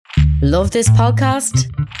Love this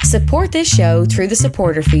podcast? Support this show through the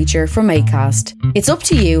supporter feature from Acast. It's up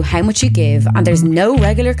to you how much you give, and there's no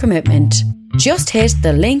regular commitment. Just hit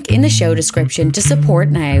the link in the show description to support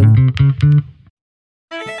now.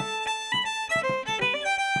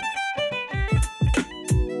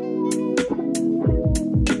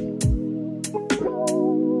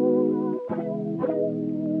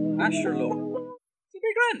 Asher Low. It's a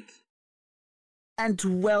big rant.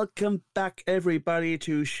 And welcome back, everybody,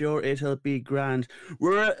 to Sure It'll Be Grand.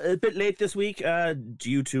 We're a bit late this week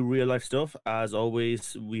due to real life stuff. As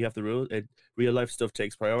always, we have the rule: real life stuff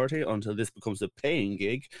takes priority until this becomes a paying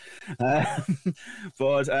gig.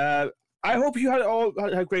 But I hope you had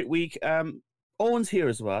a great week. Owen's here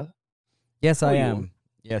as well. Yes, I am.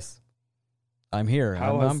 Yes, I'm here.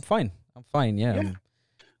 I'm fine. I'm fine. Yeah.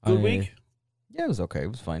 Good week. Yeah, it was okay.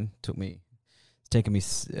 It was fine.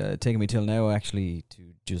 It's taken me till now actually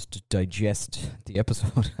to just digest the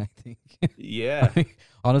episode. I think. Yeah.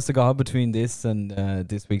 Honest to God, between this and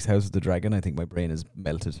this week's House of the Dragon, I think my brain is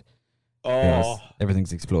melted. Oh,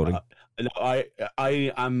 everything's exploding. I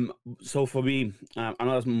am. So for me, I'm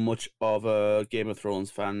not as much of a Game of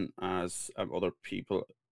Thrones fan as other people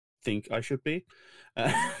think I should be.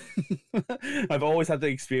 I've always had the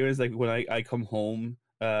experience, like when I come home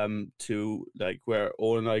to like where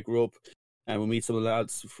Owen and I grew up, and we meet some of the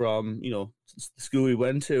lads from the school we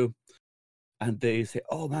went to, and they say,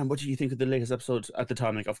 "Oh man, what do you think of the latest episode at the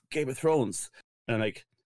time, like of Game of Thrones?" And I'm like,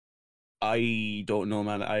 I don't know,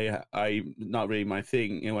 man. I not really my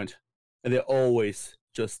thing. And they always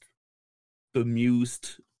just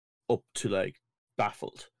bemused up to like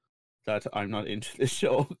baffled that I'm not into this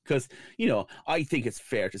show, because I think it's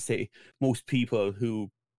fair to say most people who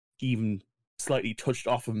even slightly touched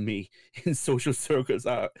off of me in social circles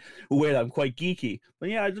are aware that I'm quite geeky. But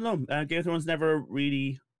yeah, I don't know. Game of Thrones never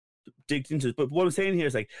really digged into it. But what I'm saying here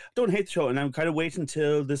is, like, I don't hate the show, and I'm kind of waiting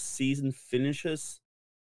until this season finishes,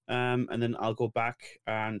 and then I'll go back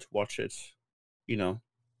and watch it, in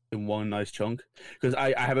one nice chunk. Because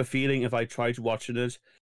I have a feeling if I try to watch it,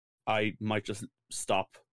 I might just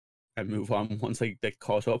stop and move on once I get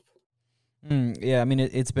caught up. Yeah, I mean,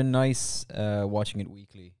 it's been nice watching it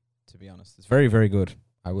weekly. To be honest, it's very, very good.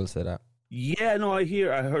 I will say that. Yeah, no, I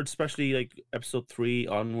heard, especially like episode 3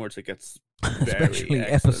 onwards, it gets very especially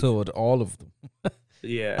excellent. all of them.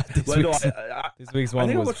 Yeah, this week's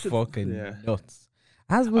one was fucking nuts.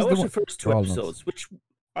 As was the first 2 episodes, which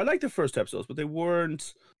I liked the first episodes, but they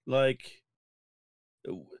weren't like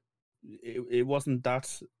it wasn't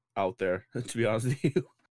that out there, to be honest with you.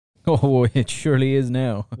 Oh, it surely is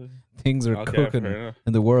now. Things are cooking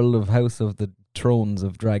in the world of House of the Thrones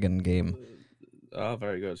of Dragon game. Oh,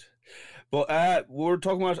 very good. But we're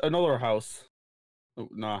talking about another house.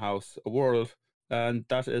 Not a house, a world. And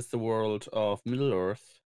that is the world of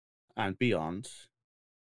Middle-earth and beyond,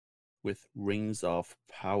 with Rings of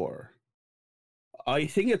Power. I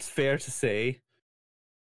think it's fair to say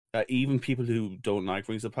that even people who don't like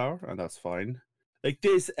Rings of Power, and that's fine, like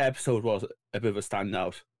this episode was a bit of a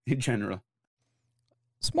standout in general.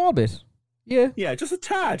 Small bit. Yeah, just a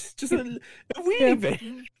tad, just a wee bit.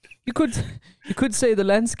 You could say the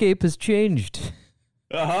landscape has changed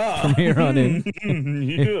from here on in.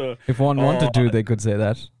 Yeah. If one wanted to, they could say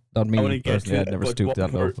that. Not me personally. I'd never stoop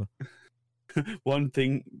that low. One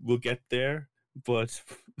thing we'll get there, but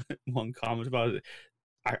one comment about it.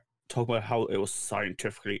 I talk about how it was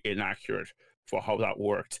scientifically inaccurate for how that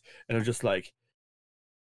worked, and I'm just like,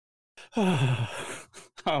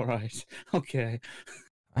 all right, okay.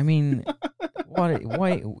 I mean,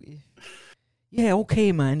 why? Yeah,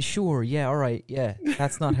 okay, man, sure, yeah, all right, yeah.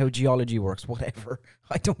 That's not how geology works, whatever.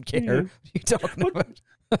 I don't care. Yeah. What are you talking about?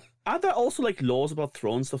 Add that also, like, laws about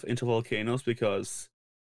throwing stuff into volcanoes, because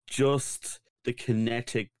just the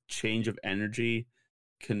kinetic change of energy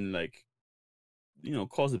can, like,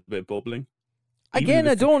 cause a bit of bubbling. Again,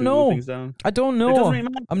 I don't know. I don't know. Really,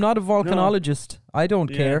 I'm not a volcanologist. No. I don't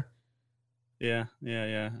care. Yeah.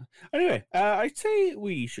 Anyway, I'd say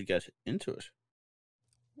we should get into it.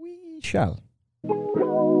 We shall. I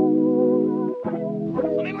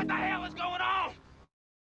mean, what the hell is going on?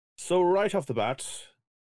 So right off the bat,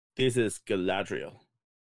 this is Galadriel.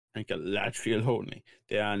 And Galadriel only.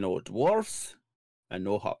 There are no dwarfs and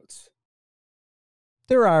no hobbits.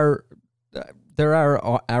 There are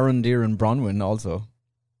Arondir and Bronwyn also.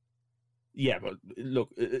 Yeah, but look,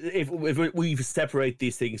 if we separate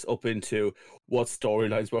these things up into what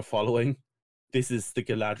storylines we're following, this is the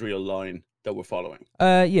Galadriel line that we're following.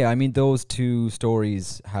 Yeah, I mean, those two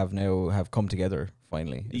stories have come together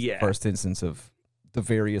finally. It's the first instance of the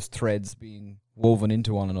various threads being woven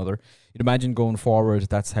into one another. You'd imagine going forward,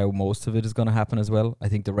 that's how most of it is going to happen as well. I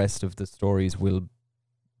think the rest of the stories will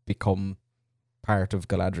become part of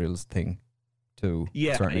Galadriel's thing to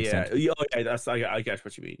a certain extent. I get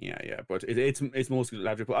what you mean. Yeah. But it's mostly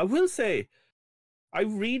Galadriel. But I will say, I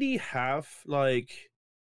really have like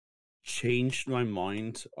changed my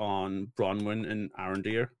mind on Bronwyn and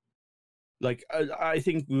Arondir. Like I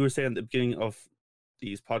think we were saying at the beginning of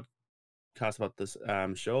these podcasts about this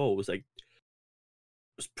show, it was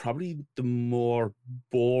probably the more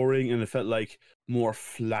boring, and it felt like more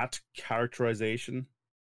flat characterization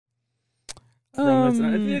from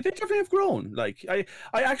it. They definitely have grown. Like I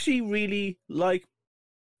actually really like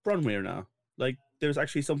Bronwyn now. Like there's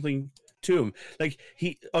actually something to him. Like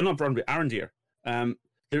not Bronwyn, Arondir.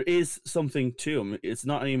 There is something to him. It's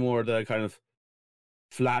not anymore the kind of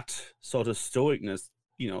flat sort of stoicness.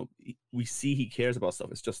 You know, we see he cares about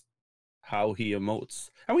stuff. It's just how he emotes,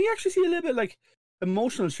 and we actually see a little bit like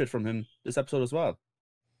emotional shit from him this episode as well.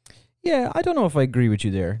 Yeah, I don't know if I agree with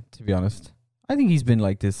you there, to be honest. I think he's been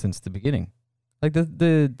like this since the beginning. Like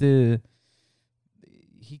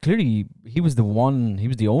he was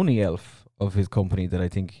the only elf of his company that I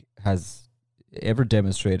think has ever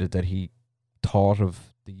demonstrated that he thought of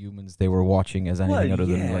the humans they were watching as anything other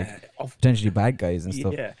than like potentially bad guys and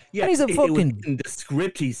stuff. Yeah. And he's a fucking in the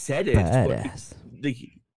script he said it. badass. But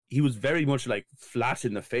he was very much like flat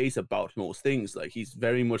in the face about most things. Like he's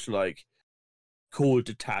very much like cold,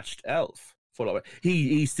 detached elf.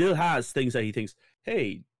 He still has things that he thinks,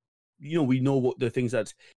 hey, you know, we know what the things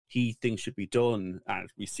that he thinks should be done, and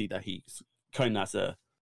we see that he's kind of has a,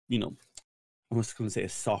 you know, I was going to say a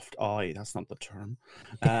soft eye. That's not the term,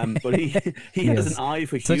 but he Yes. has an eye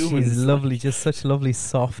for Such humans. lovely, just such lovely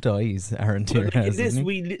soft eyes Arondir has. This isn't he?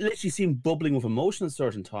 we literally see him bubbling with emotion at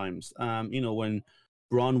certain times. You know, when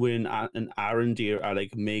Bronwyn and Arondir are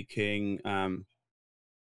like making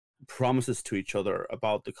promises to each other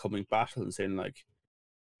about the coming battle and saying like,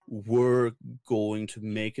 we're going to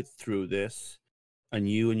make it through this, and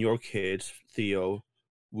you and your kid Theo,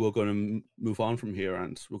 we're going to move on from here,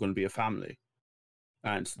 and we're going to be a family,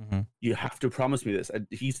 and you have to promise me this. And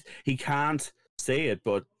he can't say it,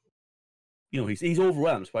 but you know he's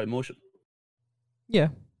overwhelmed by emotion. Yeah,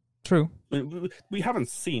 true. We haven't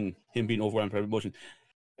seen him being overwhelmed by emotion,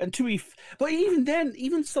 and but even then,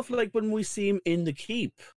 even stuff like when we see him in the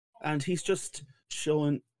keep, and he's just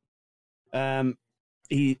showing,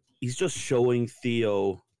 he's just showing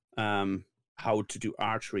Theo how to do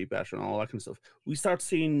archery better and all that kind of stuff. We start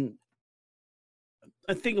seeing,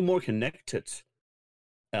 I think, a more connected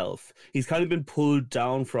elf. He's kind of been pulled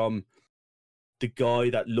down from the guy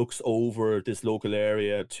that looks over this local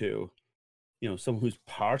area to, you know, someone who's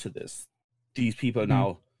part of this. These people are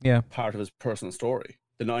now part of his personal story.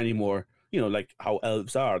 They're not anymore, you know, like how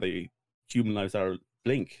elves are. Human lives are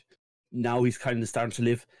blink. Now he's kind of starting to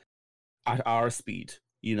live at our speed,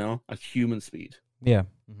 you know, at human speed. Yeah.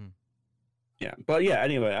 Yeah. But yeah,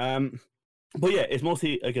 anyway, but yeah, it's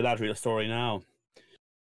mostly a Galadriel story now.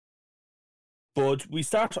 But we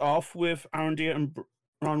start off with Arondir and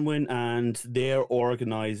Bronwyn, and they're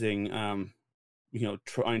organizing, you know,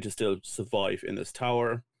 trying to still survive in this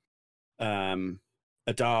tower.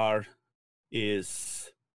 Adar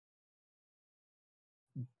is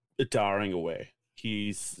Adaring away.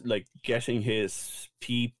 He's like getting his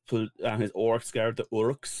people and his orcs guard, the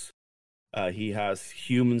Urks. He has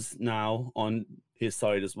humans now on his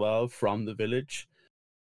side as well from the village,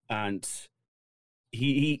 and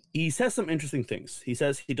he says some interesting things. He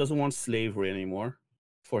says he doesn't want slavery anymore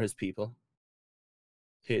for his people,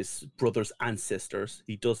 his brothers and sisters.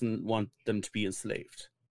 He doesn't want them to be enslaved.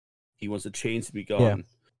 He wants the chains to be gone. Yeah. And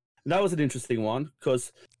that was an interesting one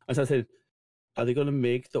because, as I said, are they going to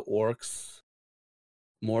make the orcs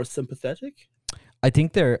more sympathetic? I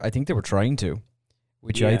think they were trying to,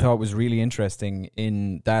 which I thought was really interesting.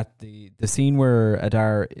 In that the scene where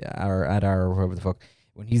Adar or whoever the fuck,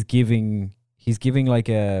 when he's giving like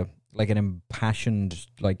an impassioned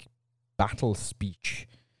like battle speech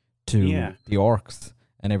to the orcs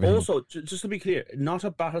and everything. Also, just to be clear, not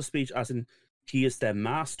a battle speech as in he is their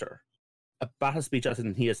master. A battle speech as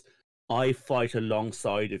in he is, I fight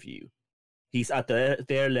alongside of you. He's at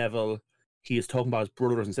their level. He is talking about his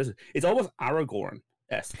brothers and sisters. It's almost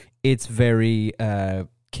Aragorn-esque. It's very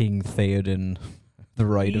King Theoden, the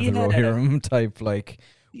Ride of the Rohirrim type. Like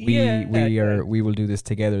we will do this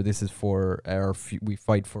together. This is for we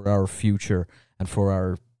fight for our future and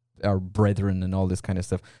for our brethren and all this kind of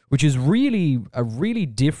stuff. Which is really a really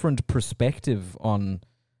different perspective on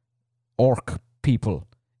orc people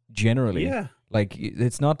generally. Yeah. Like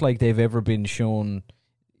it's not like they've ever been shown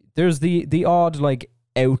There's the odd like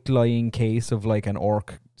outlying case of like an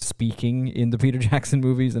orc speaking in the Peter Jackson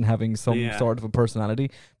movies and having some sort of a personality,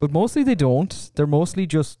 but mostly they don't. They're mostly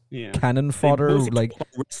just cannon fodder, like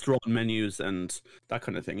restaurant menus and that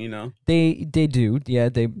kind of thing. You know, they do. Yeah,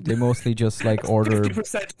 they mostly just like order.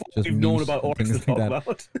 50% just we've known about orcs things to talk like that.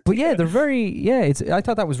 About. But yeah, they're very It's. I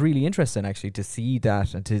thought that was really interesting actually to see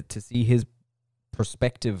that and to see his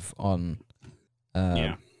perspective on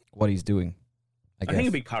what he's doing. I think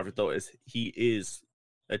a big part of it though is he is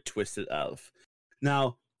a twisted elf.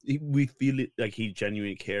 Now we feel like he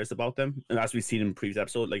genuinely cares about them, and as we've seen in the previous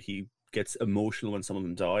episode, like he gets emotional when some of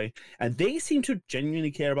them die, and they seem to genuinely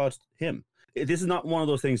care about him. This is not one of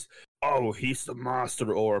those things. Oh, he's the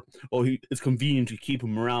master, or it's convenient to keep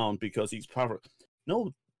him around because he's powerful.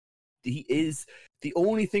 No, he is the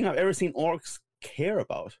only thing I've ever seen orcs care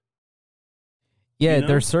about. Yeah, you know?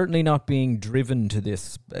 They're certainly not being driven to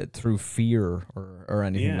this through fear or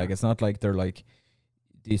anything. Yeah. Like, it's not like they're like,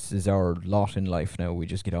 this is our lot in life now. We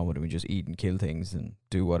just get on with it. We just eat and kill things and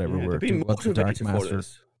do whatever what the Dark Master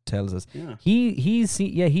tells us. Yeah. He's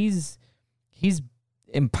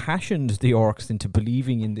impassioned the orcs into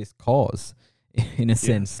believing in this cause, in a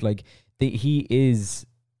sense. Like he is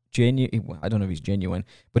genuine. I don't know if he's genuine,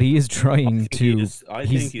 but he is trying to.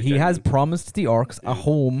 He has promised the orcs a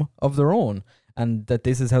home of their own, and that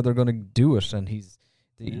this is how they're going to do it. And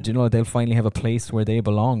you know, they'll finally have a place where they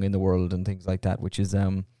belong in the world and things like that, which is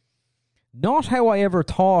not how I ever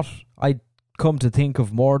thought I'd come to think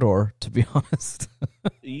of Mordor, to be honest.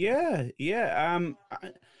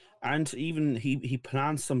 And even he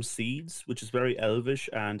plants some seeds, which is very elvish,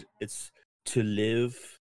 and it's to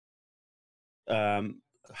live,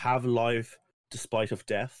 have life despite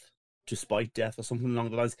death, or something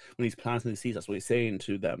along the lines. When he's planting the seeds, that's what he's saying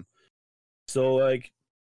to them. So, like,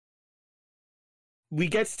 we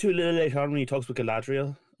get to a little later on when he talks with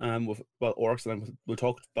Galadriel, with orcs, and we'll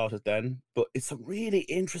talk about it then. But it's some really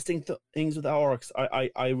interesting things with the orcs.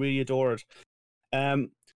 I really adore it.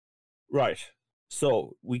 Right.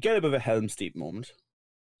 So we get a bit of a Helm's Deep moment.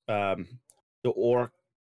 The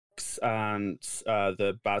orcs and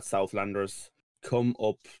the bad Southlanders come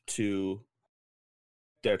up to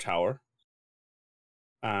their tower,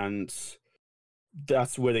 and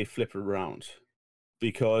that's where they flip it around.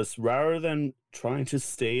 Because rather than trying to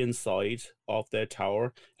stay inside of their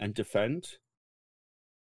tower and defend,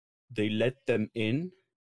 they let them in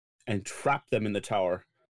and trap them in the tower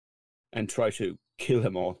and try to kill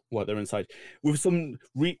them all while they're inside. With some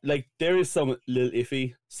there is some little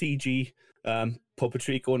iffy CG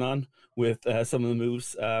puppetry going on with some of the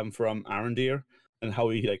moves from Arondir and how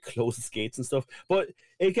he like closes gates and stuff. But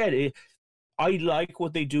again, I like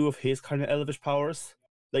what they do with his kind of elvish powers.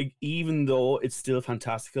 Like, even though it's still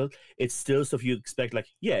fantastical, it's still stuff you'd expect. Like,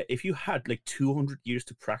 yeah, if you had like 200 years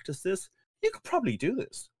to practice this, you could probably do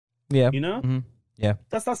this. Yeah, you know, mm-hmm. Yeah.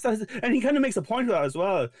 That's and he kind of makes a point of that as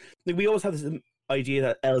well. Like, we always have this idea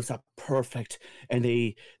that elves are perfect and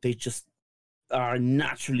they just are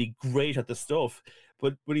naturally great at the stuff.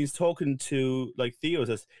 But when he's talking to like Theo,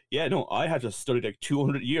 says, "Yeah, no, I had to study like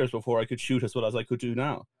 200 years before I could shoot as well as I could do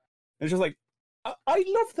now." And it's just like, I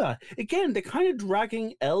love that. Again, they're kind of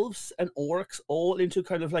dragging elves and orcs all into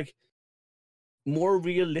kind of like more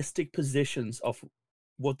realistic positions of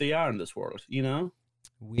what they are in this world, you know?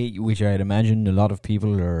 Which I'd imagine a lot of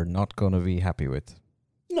people are not going to be happy with.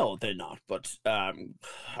 No, they're not. But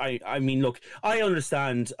I mean, look, I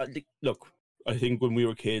understand. Look, I think when we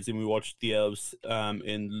were kids and we watched the elves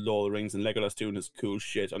in Lord of the Rings and Legolas doing his cool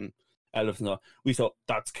shit on elves and all, we thought,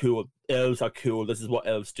 that's cool. Elves are cool. This is what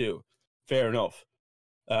elves do. Fair enough.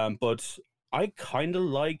 But I kind of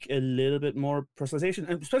like a little bit more personalization,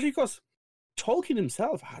 and especially because Tolkien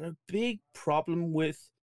himself had a big problem with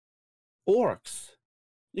orcs.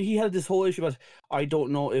 He had this whole issue about, I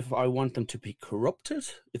don't know if I want them to be corrupted,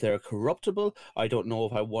 if they're corruptible. I don't know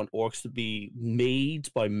if I want orcs to be made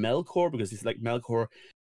by Melkor, because he's like, Melkor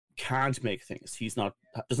can't make things. Doesn't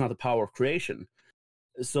have the power of creation.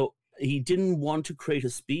 So he didn't want to create a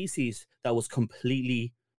species that was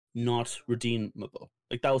completely not redeemable.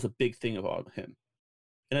 Like, that was a big thing about him.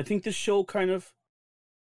 And I think this show kind of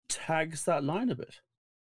tags that line a bit.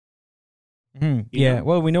 Yeah,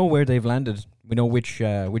 well, we know where they've landed. We know which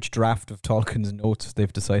draft of Tolkien's notes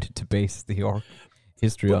they've decided to base the orc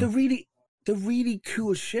history on. The really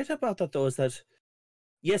cool shit about that, though, is that,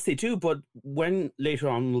 yes, they do, but when later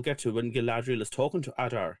on, we'll get to when Galadriel is talking to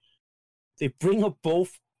Adar, they bring up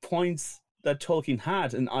both points that Tolkien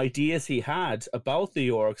had and ideas he had about the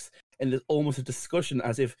orcs, and there's almost a discussion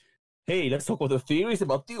as if, hey, let's talk about the theories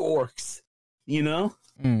about the orcs, you know?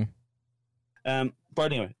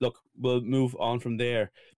 But anyway, look, we'll move on from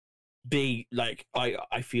there. they like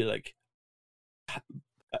I feel like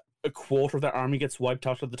a quarter of their army gets wiped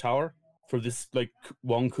out of the tower for this like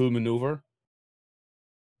one cool maneuver.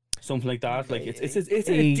 Something like that. Like it's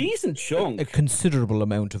a decent chunk. A considerable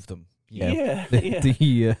amount of them. Yeah.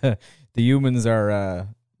 The humans are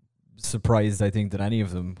surprised, I think, that any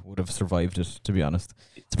of them would have survived it, to be honest.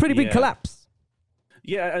 It's a pretty big collapse.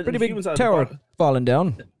 Yeah, and pretty big tower falling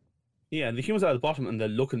down. Yeah, and the humans are at the bottom and they're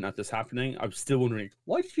looking at this happening. I'm still wondering,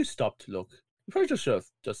 why did you stop to look? You probably just should have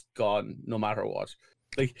just gone no matter what.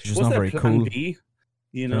 Like, it's just not very cool. B,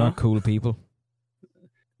 you know? They're not cool people.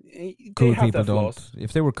 They cool people don't. Flaws.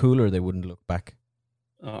 If they were cooler, they wouldn't look back.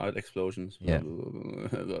 Explosions. Yeah.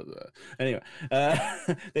 Anyway,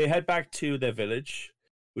 they head back to their village,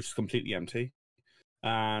 which is completely empty,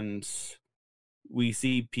 and we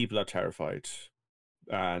see people are terrified.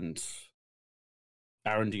 And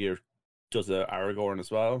Arondir does a Aragorn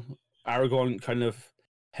as well. Aragorn kind of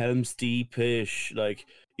Helm's Deep-ish, like,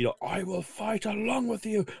 you know, I will fight along with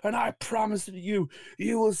you, and I promise you,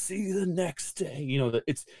 you will see the next day. You know, that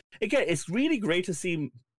it's really great to see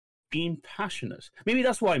him being passionate. Maybe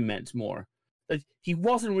that's what I meant more. Like, he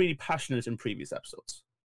wasn't really passionate in previous episodes,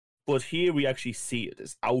 but here we actually see it.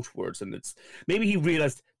 It's outwards, and it's maybe he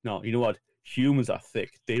realized, no, you know what? Humans are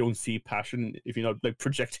thick. They don't see passion if you're not like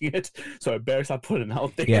projecting it. So I better start putting it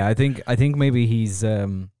out there. Yeah, I think maybe he's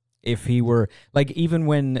if he were like, even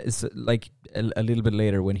when it's like a little bit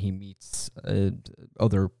later when he meets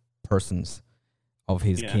other persons of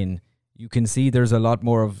his kin, you can see there's a lot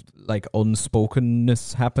more of like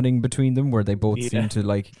unspokenness happening between them, where they both seem to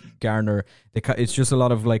like garner. It's just a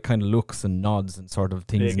lot of like kind of looks and nods and sort of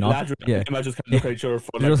things. Just kind of look at each other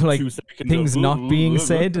for like, like 2 seconds. Things not being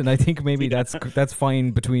said, and I think maybe that's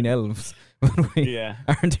fine between elves.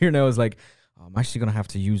 Arondir now is like, I'm actually going to have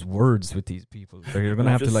to use words with these people. So you're going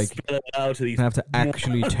to have to like, have to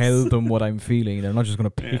actually tell them what I'm feeling. They're not just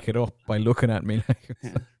going to pick it up by looking at me.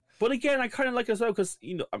 But again, I kind of like it as well because,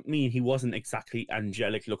 you know, I mean, he wasn't exactly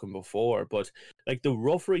angelic looking before, but like the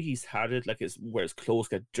rougher he's had it, like where his clothes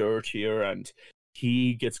get dirtier and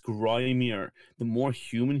he gets grimier, the more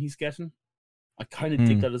human he's getting. I kind of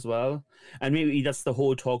dig that as well. And maybe that's the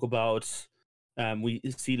whole talk about, we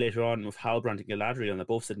see later on with Halbrand and Galadriel, and they're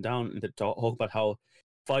both sitting down and they talk about how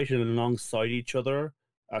fighting alongside each other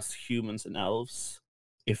as humans and elves,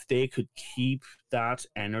 if they could keep that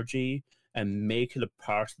energy and make it a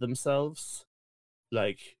part of themselves,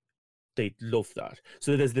 like, they'd love that.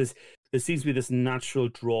 So there seems to be this natural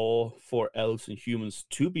draw for elves and humans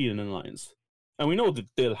to be in an alliance. And we know that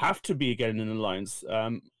they'll have to be again in an alliance.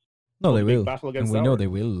 No, they will. And we know they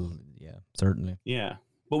will, yeah, certainly. Yeah.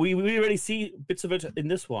 But we already see bits of it in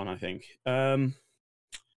this one, I think. But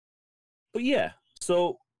yeah,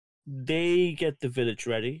 so they get the village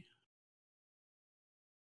ready.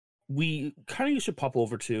 We kind of should pop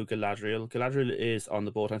over to Galadriel. Galadriel is on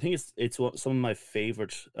the boat. I think it's some of my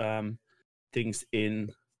favorite things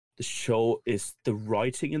in the show is the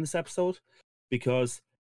writing in this episode, because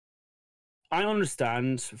I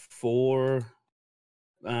understand for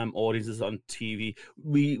audiences on TV,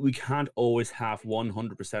 we can't always have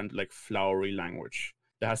 100% like flowery language.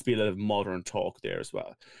 There has to be a little modern talk there as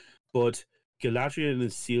well. But Galadriel and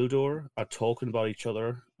Isildur are talking about each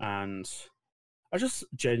other, and I just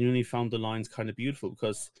genuinely found the lines kind of beautiful,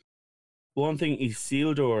 because one thing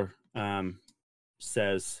Isildur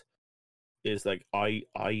says is like, I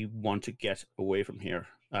want to get away from here.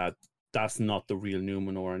 That's not the real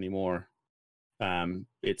Numenor anymore. He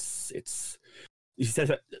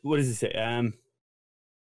says, what does he say?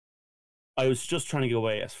 I was just trying to get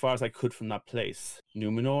away as far as I could from that place.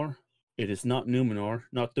 Numenor? It is not Numenor,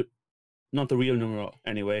 not the real Numenor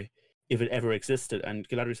anyway, if it ever existed. And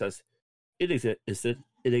Galadriel says, it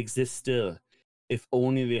exists still, if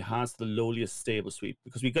only it has the lowliest stable sweep.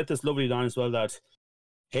 Because we get this lovely line as well that,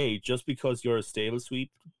 hey, just because you're a stable sweep,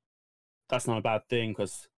 that's not a bad thing,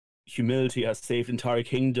 because humility has saved entire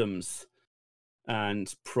kingdoms,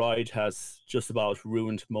 and pride has just about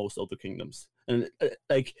ruined most other kingdoms. And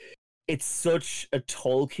like, it's such a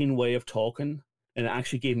Tolkien way of talking, and it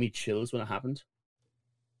actually gave me chills when it happened.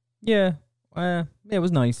 Yeah, it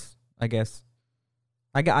was nice, I guess.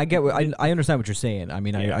 I understand what you're saying. I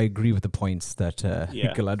mean, I agree with the points that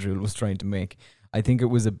Galadriel was trying to make. I think it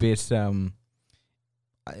was a bit. I'm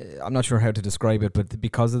not sure how to describe it, but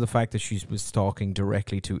because of the fact that she was talking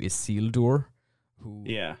directly to Isildur, who,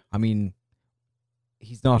 I mean,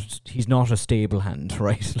 he's not a stable hand,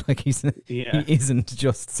 right? Like he isn't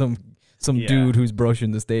just some dude who's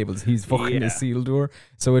brushing the stables. He's fucking Isildur.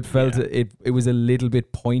 So it felt it was a little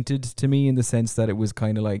bit pointed to me, in the sense that it was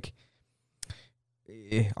kind of like,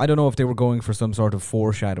 I don't know if they were going for some sort of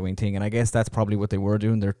foreshadowing thing, and I guess that's probably what they were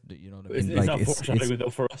doing. They're, you know what I mean? It's not foreshadowing though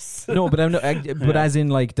for us. No, but but as in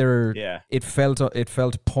like they're. Yeah. It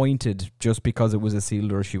felt pointed just because it was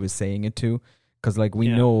Isildur she was saying it to, because like we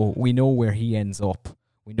know where he ends up.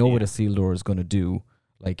 We know what Isildur is going to do.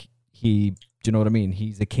 Like do you know what I mean?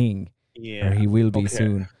 He's a king. Yeah. Or he will be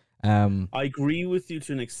soon. I agree with you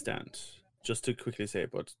to an extent. Just to quickly say,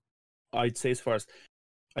 but I'd say as far as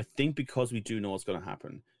I think because we do know what's going to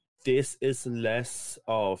happen, this is less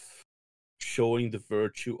of showing the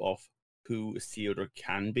virtue of who Isildur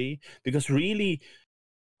can be, because really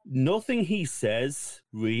nothing he says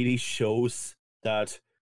really shows that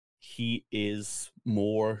he is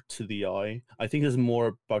more to the eye. I think it's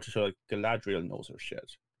more about to show like Galadriel knows her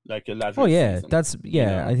shit. Like Galadriel. Oh yeah, sees them, that's you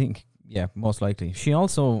know? I think most likely. She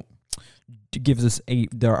also gives us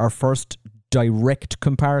our first direct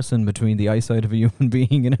comparison between the eyesight of a human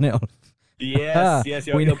being and an elf. Yes.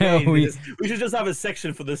 We should just have a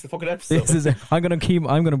section for this fucking episode. I'm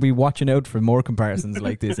gonna be watching out for more comparisons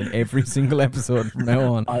like this in every single episode from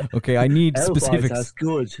now on. Okay, I need specifics. As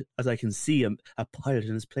good as I can see a pilot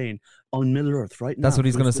in his plane on Middle Earth right now. That's what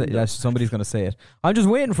he's gonna say. Somebody's gonna say it. I'm just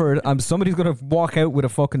waiting for it. Somebody's gonna walk out with a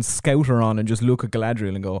fucking scouter on and just look at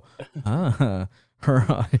Galadriel and go,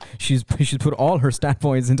 she's put all her stat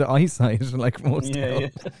points into eyesight, like most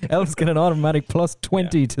elves. Elves get an automatic plus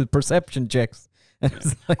 20 to perception checks.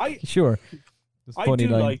 It's like, sure. It's funny,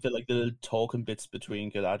 like the little talking bits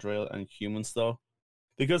between Galadriel and humans though,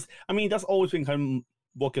 because I mean that's always been kind of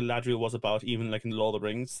what Galadriel was about. Even like in Lord of the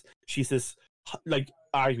Rings, she's this like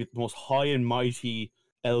arguably the most high and mighty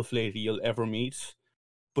elf lady you'll ever meet,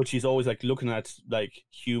 but she's always like looking at like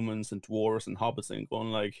humans and dwarves and hobbits and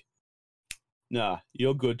going like, nah,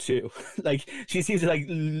 you're good too. Like she seems to like,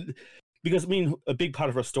 because I mean a big part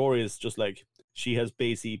of her story is just like she has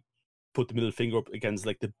basically put the middle finger up against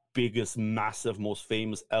like the biggest, massive, most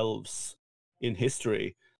famous elves in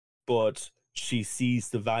history, but she sees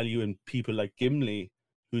the value in people like Gimli,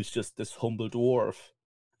 who's just this humble dwarf.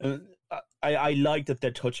 And I like that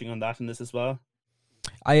they're touching on that in this as well.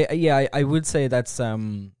 I would say that's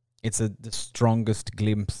it's the strongest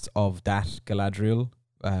glimpse of that Galadriel.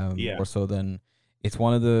 More so than it's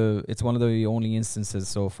one of the only instances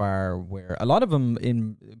so far where a lot of them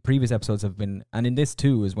in previous episodes have been, and in this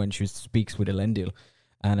too is when she speaks with Elendil,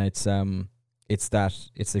 and it's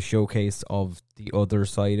a showcase of the other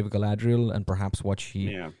side of Galadriel and perhaps what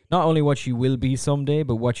she not only what she will be someday,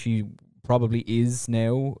 but what she probably is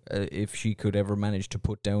now, if she could ever manage to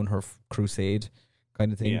put down her crusade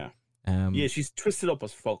kind of thing. She's twisted up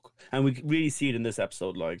as fuck, and we really see it in this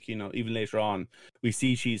episode. Like, you know, even later on, we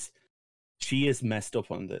see she is messed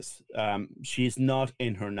up on this. She is not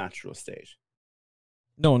in her natural state.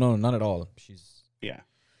 No, not at all. She's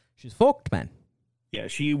fucked, man. Yeah,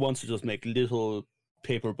 she wants to just make little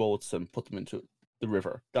paper boats and put them into the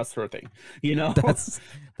river. That's her thing. You know, that's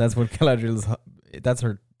what Galadriel's. That's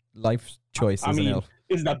her life choice as an elf.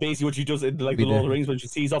 Isn't that basically what she does in like the Lord of the Rings when she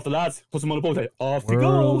sees off the lads, puts them on a boat, like, off they go?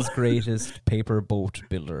 World's greatest paper boat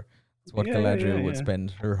builder. That's what Galadriel would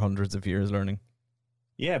spend her hundreds of years learning.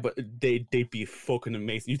 Yeah, but they'd be fucking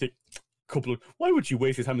amazing. You think, why would you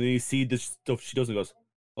waste your time and then you see this stuff she does and goes,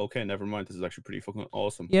 okay, never mind, this is actually pretty fucking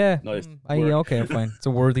awesome. Yeah. Nice. Okay, fine. It's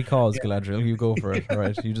a worthy cause, Galadriel. You go for it. All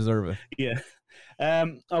right, you deserve it. Yeah.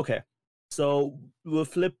 Okay. So we'll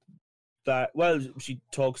flip that. Well, she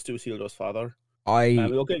talks to Isildur's father.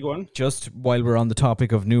 Okay, go on. Just while we're on the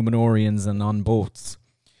topic of Númenóreans and on boats,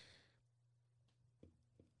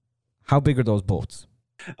 how big are those boats?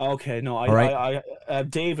 Okay, no, I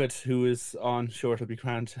David, who is on Sure It'll Be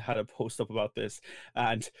Grand, had a post up about this,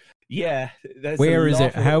 and where is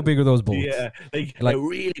it? How big are those boats? Yeah, like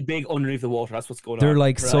really big underneath the water. That's what's going on. They're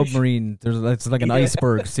like submarine. It's like an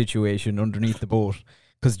iceberg situation underneath the boat.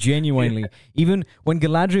 Because genuinely, even when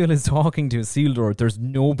Galadriel is talking to Isildur, there's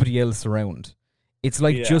nobody else around. It's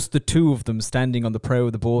like just the two of them standing on the prow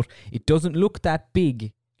of the boat. It doesn't look that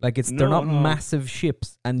big. Like they're not massive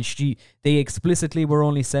ships, and they explicitly were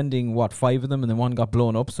only sending 5 of them, and then one got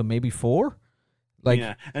blown up, so maybe 4.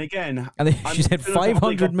 And again, she said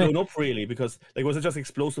 500 men. Blown up really, because like was it just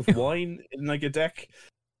explosive wine in like a deck?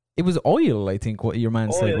 It was oil, I think, what your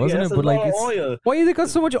man said, wasn't it? But like, oil. Why have they got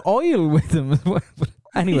so much oil with them?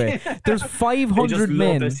 Anyway, there's 500 men.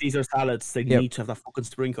 Love their Caesar salads. They need to have that fucking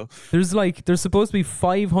sprinkle. There's supposed to be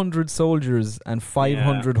 500 soldiers and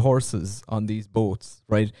 500 horses on these boats,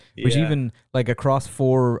 right? Which even like across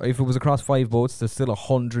 4, if it was across 5 boats, there's still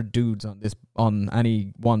 100 dudes on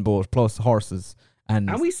any one boat, plus horses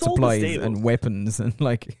and supplies and weapons and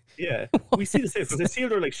like. Yeah, we see the same because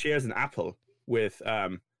Isildur like shares an apple with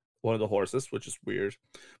one of the horses, which is weird,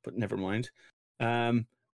 but never mind.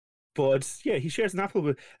 But yeah, he shares an apple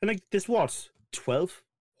with, and like there's 12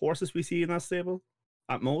 horses we see in that stable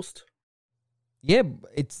at most. Yeah,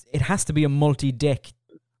 it has to be a multi-deck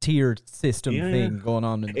tiered system thing going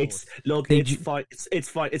on. It's fine. It's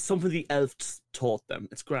fine. It's something the elves taught them.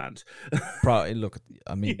 It's grand. Look,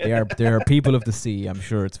 I mean, they are people of the sea. I'm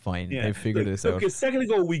sure it's fine. They figured this out. A second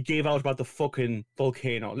ago, we gave out about the fucking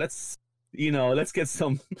volcano. Let's get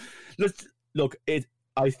some.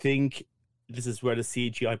 I think this is where the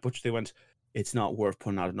CGI butcher they went. It's not worth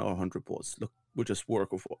putting out another 100 boats. Look, we'll just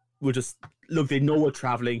work with. They know we're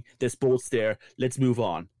traveling. There's boats there. Let's move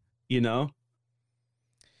on.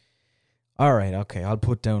 All right, okay, I'll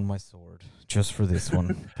put down my sword just for this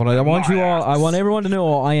one. But I want everyone to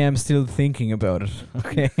know I am still thinking about it,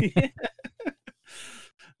 okay?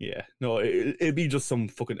 Yeah, no, it'd be just some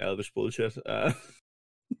fucking elvish bullshit. And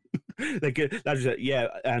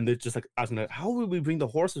they're just like asking, like, how will we bring the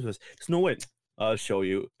horses with us? There's no way. I'll show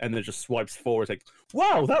you. And then just swipes forward, like,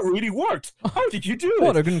 wow, that really worked. How did you do it?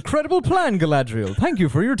 What an incredible plan, Galadriel. Thank you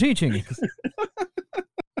for your teaching.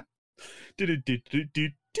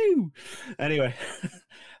 Anyway,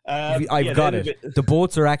 I've got it. The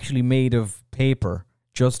boats are actually made of paper,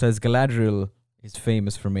 just as Galadriel is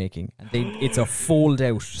famous for making. And it's a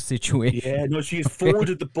fold-out situation. Yeah, no, she's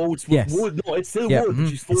folded the boats with wood. No, it's still wood, but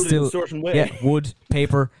she's folded in a certain way. Yeah, wood,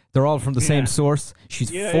 paper, they're all from the same source. She's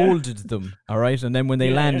folded them, all right? And then when they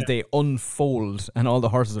land, they unfold, and all the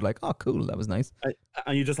horses are like, oh, cool, that was nice.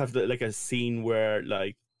 And you just have a scene where,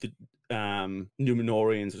 like, the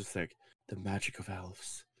Numenorians are just like, the magic of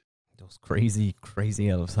elves. Those crazy, crazy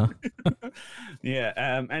elves, huh?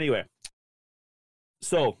 Yeah. Anyway,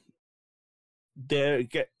 so they're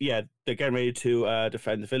getting ready to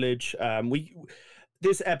defend the village.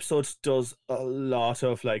 This episode does a lot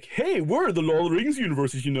of like, hey, we're the Lord of the Rings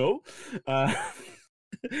universes,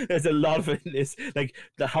 There's a lot of it. It's like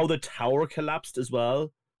how the tower collapsed as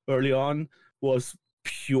well early on was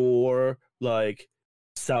pure like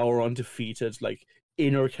Sauron defeated, like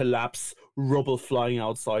inner collapse, rubble flying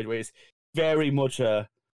out sideways. Very much at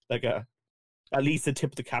least the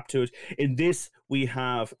tip of the cap to it. In this, we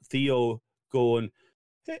have Theo going,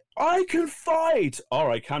 hey, I can fight. All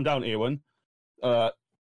right, calm down, Eowyn.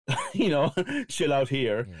 Chill out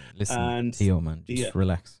here. Yeah, listen, Theo, man, just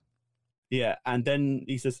relax. Yeah, and then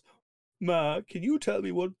he says, Ma, can you tell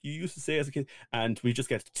me what you used to say as a kid? And we just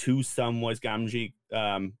get two Samwise Gamgee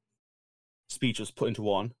speeches put into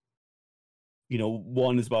one.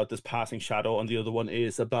 One is about this passing shadow, and the other one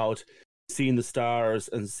is about seeing the stars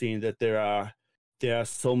and seeing that there are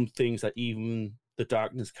some things that even the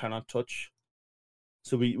darkness cannot touch.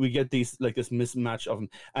 So we get these like this mismatch of them.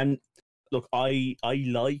 And look, I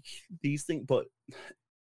like these things, but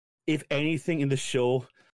if anything in the show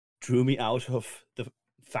drew me out of the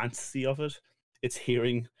fantasy of it, it's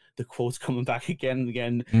hearing the quotes coming back again and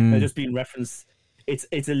again. They're just being referenced. It's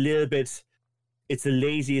a little bit. It's the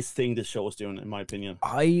laziest thing this show is doing, in my opinion.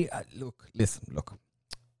 Look.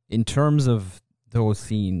 In terms of those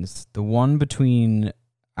scenes, the one between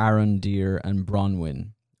Arondir and Bronwyn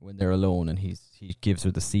when they're alone, and he gives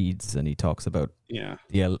her the seeds, and he talks about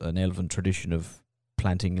an elven tradition of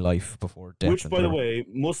planting life before death. Which, by the way,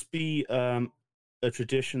 must be a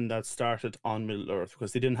tradition that started on Middle Earth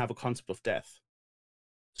because they didn't have a concept of death.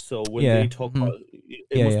 So when they talk about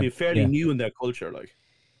it, must be fairly new in their culture, like.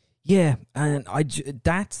 Yeah, and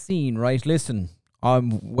that scene, right? Listen,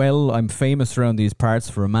 I'm famous around these parts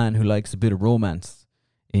for a man who likes a bit of romance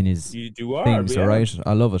in his things, all right?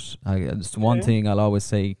 I love it. It's one thing I'll always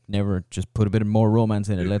say, never just put a bit more romance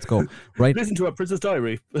in it. Let's go, right? Listen to a Princess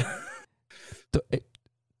Diary. The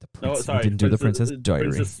Prince, we didn't do the Princess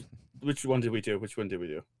Diary. Which one did we do?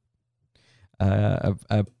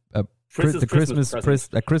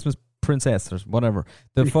 Christmas Princess or whatever.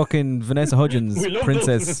 The fucking Vanessa Hudgens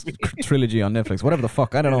Princess trilogy on Netflix. Whatever the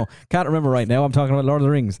fuck. I don't know. Can't remember right now. I'm talking about Lord of the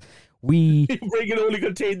Rings. We can only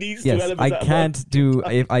contain these two elements. I can't do.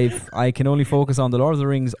 I can only focus on the Lord of the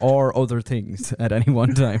Rings or other things at any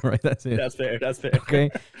one time. Right. That's it. That's fair. Okay.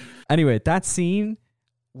 Anyway, that scene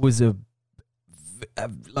was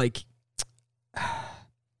like.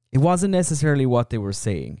 It wasn't necessarily what they were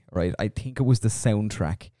saying, right? I think it was the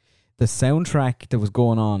soundtrack. The soundtrack that was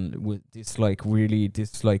going on with this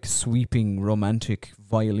sweeping romantic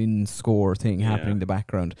violin score thing happening in the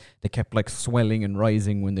background. They kept like swelling and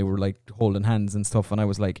rising when they were like holding hands and stuff. And I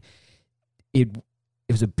was like, it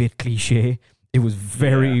was a bit cliche. It was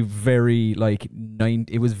very, very like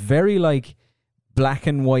it was very like black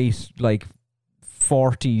and white, like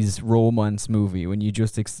 40s romance movie when you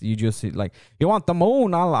just like, you want the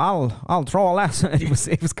moon, I'll throw a lasso. It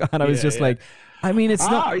was God, I was just like, I mean, it's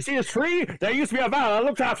not. You see this tree? There used to be a val. I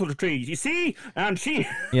looked after the trees. You see? And she.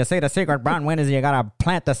 You see, the secret Bronwyn is you gotta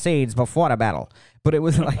plant the seeds before the battle. But it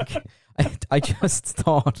was like, I just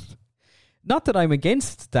thought, not that I'm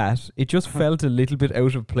against that. It just felt a little bit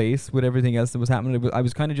out of place with everything else that was happening. I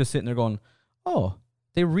was kind of just sitting there going, oh,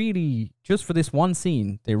 they really, just for this one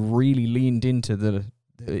scene, they really leaned into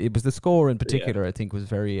it was the score in particular, I think, was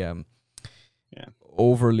very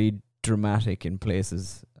overly dramatic in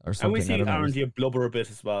places. Or something. And we see R&D blubber a bit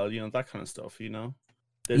as well, that kind of stuff, There's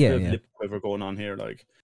a bit of lip quiver going on here, like.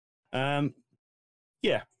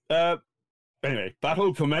 Anyway,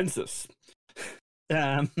 battle commences.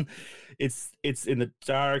 It's in the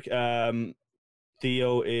dark.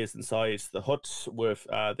 Theo is inside the hut with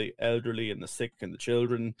the elderly and the sick and the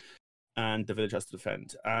children, and the village has to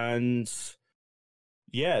defend. And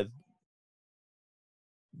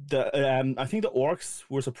I think the orcs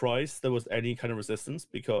were surprised there was any kind of resistance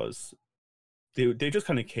because they just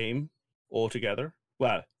kind of came all together.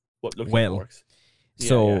 Well, what looked like orcs.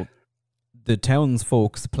 So the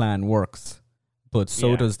townsfolk's plan works, but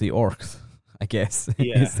so does the orcs, I guess.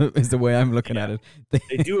 is the way I'm looking at it.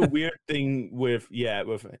 They do a weird thing with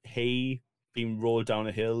hay being rolled down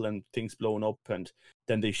a hill and things blowing up, and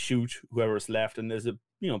then they shoot whoever's left, and there's a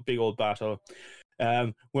big old battle.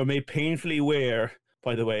 We're made painfully aware,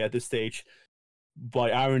 by the way, at this stage, by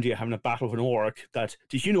Arondir having a battle with an orc, that,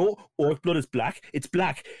 did you know orc blood is black? It's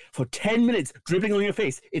black. For 10 minutes, dribbling on your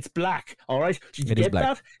face. It's black, all right? Did you get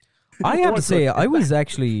that? I have to say, I was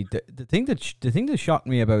actually, the thing that shocked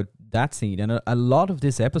me about that scene, and a lot of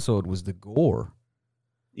this episode, was the gore.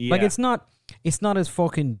 Yeah. Like, it's not as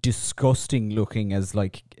fucking disgusting looking as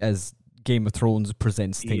Game of Thrones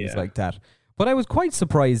presents things like that. But I was quite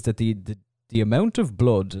surprised at the amount of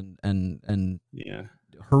blood and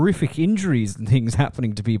horrific injuries and things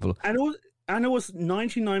happening to people. And it was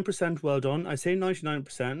 99% well done. I say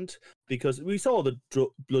 99% because we saw the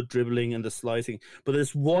blood dribbling and the slicing. But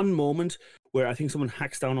there's one moment where I think someone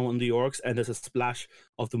hacks down on the orcs and there's a splash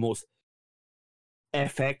of the most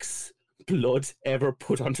FX blood ever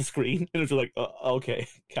put onto screen. And it's like, okay,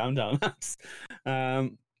 calm down.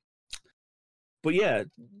 But yeah,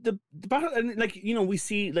 the battle, and we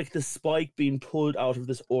see the spike being pulled out of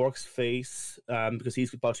this orc's face because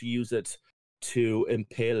he's about to use it to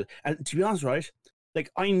impale. And to be honest, right,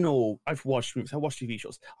 I know, I've watched movies, I watched TV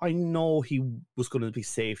shows, I know he was going to be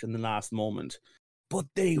saved in the last moment, but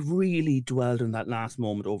they really dwelled on that last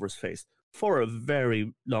moment over his face for a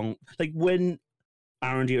very long, when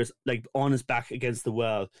Arondir is on his back against the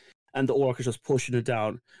well, and the orc is just pushing it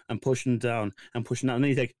down and pushing it down and pushing it down, and then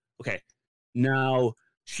he's like, okay, now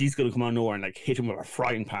she's going to come out of nowhere and hit him with a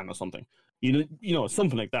frying pan or something.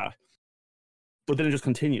 Something like that. But then it just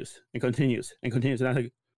continues and continues and continues. And I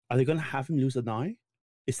think, are they going to have him lose an eye?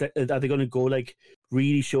 Are they going to go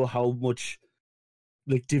really show how much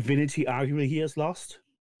divinity argument he has lost?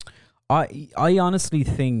 I honestly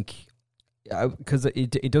think, because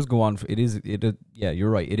it does go on. You're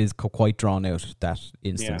right. It is quite drawn out, that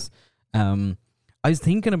instance. Yeah. I was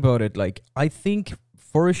thinking about it. I think,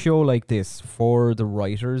 for a show like this, for the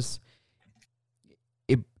writers,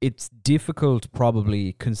 it's difficult,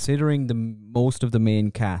 probably, considering most of the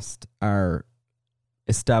main cast are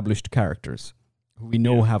established characters who we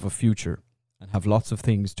know have a future and have lots of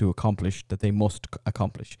things to accomplish that they must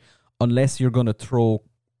accomplish. Unless you're going to throw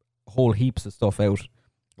whole heaps of stuff out.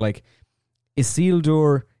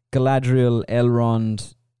 Isildur, Galadriel,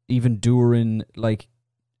 Elrond, even Durin,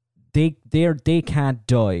 they can't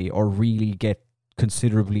die or really get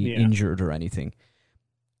considerably injured or anything.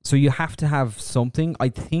 So you have to have something. I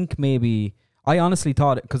think maybe, I honestly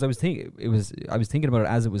thought, because I was thinking about it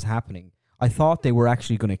as it was happening, I thought they were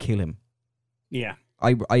actually going to kill him. Yeah.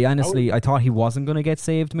 I honestly, I thought he wasn't going to get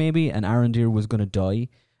saved maybe, and Arondir was going to die,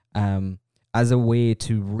 as a way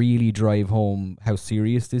to really drive home how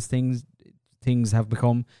serious these things have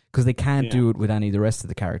become, because they can't do it with any of the rest of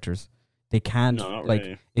the characters. They can't,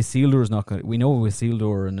 really. Isildur's not going to, we know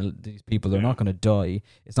Isildur and these people, they're not going to die.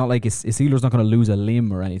 It's not like Isildur's not going to lose a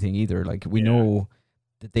limb or anything either. We know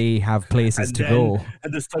that they have places to go.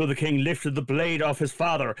 And the son of the king lifted the blade off his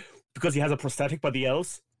father because he has a prosthetic by the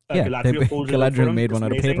elves. Galadriel made one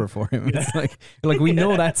out of paper for him. Yeah. It's we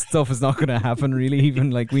know that stuff is not going to happen, really.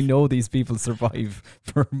 Even we know these people survive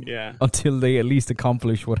until they at least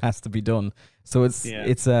accomplish what has to be done. So it's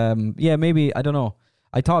maybe, I don't know.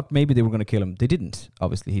 I thought maybe they were going to kill him. They didn't.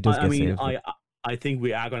 Obviously, he does get saved. I think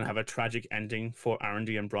we are going to have a tragic ending for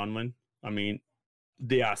Arondir and Bronwyn. I mean,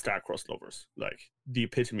 they are star-crossed lovers, the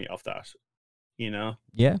epitome of that. you know?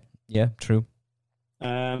 Yeah, true.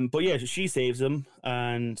 But yeah, she saves him,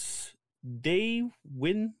 and they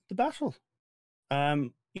win the battle.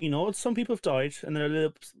 You know, some people have died, and they're a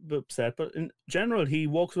little bit upset, but in general, he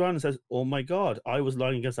walks around and says, "Oh my God, I was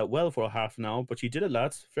lying against that well for a half an hour, but you did it,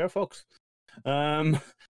 lads. Fair fucks."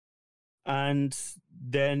 And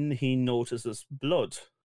then he notices blood.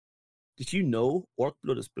 Did you know orc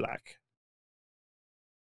blood is black?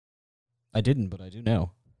 I didn't, but I do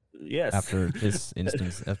now. Yes. After this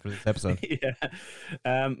instance, after this episode. Yeah.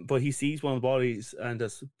 But he sees one of the bodies and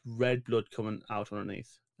there's red blood coming out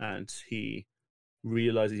underneath. And he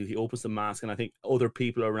realizes, he opens the mask, and I think other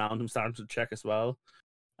people around him starting to check as well.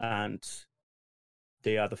 And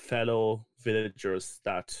they are the fellow villagers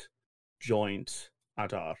that joined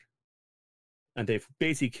Adar. And they've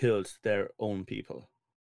basically killed their own people.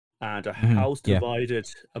 And a house divided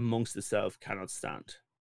amongst itself cannot stand.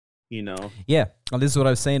 You know? Yeah. Well, this is what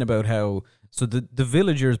I was saying about how... So the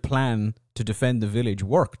villagers' plan to defend the village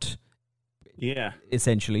worked. Yeah.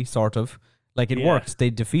 Essentially, sort of. Like, it worked. They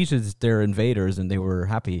defeated their invaders and they were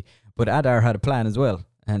happy. But Adar had a plan as well.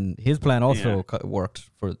 And his plan also worked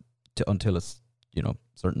until it's, you know,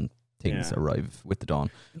 certain things arrive with the dawn.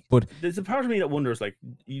 But there's a part of me that wonders, like,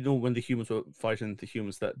 you know, when the humans were fighting the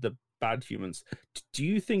humans, the bad humans, do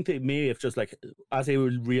you think they may have just, like, as they were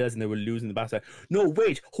realizing they were losing the battle, like, no,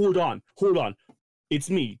 wait, hold on, it's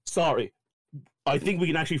me, sorry, I think we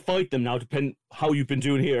can actually fight them now, depending how you've been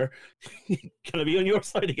doing here. Can I be on your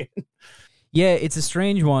side again? Yeah, it's a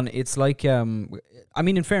strange one. It's like, I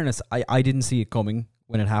mean, in fairness, I didn't see it coming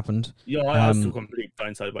when it happened. Yeah, I was still completely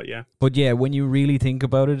blindsided by it, yeah. But yeah, when you really think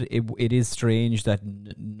about it, it is strange that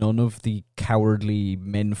none of the cowardly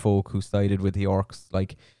menfolk who sided with the orcs,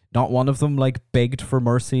 like, not one of them, like, begged for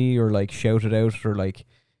mercy or, like, shouted out or, like,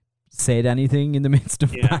 said anything in the midst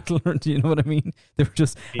of battle. Or, do you know what I mean? They were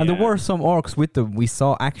just... And there were some orcs with them. We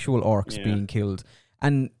saw actual orcs being killed.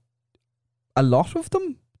 And a lot of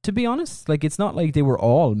them, to be honest. Like, it's not like they were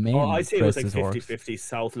all men. Oh, I'd say it was like 50-50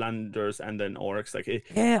 Southlanders and then orcs. Like,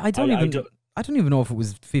 I don't even know if it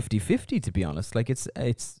was 50-50, to be honest. Like, it's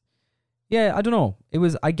yeah, I don't know. It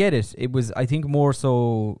was, I get it. It was, I think, more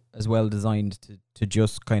so as well designed to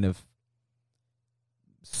just kind of,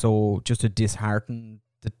 just to dishearten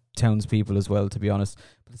the townspeople as well, to be honest.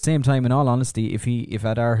 But at the same time, in all honesty, if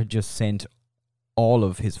Adar had just sent all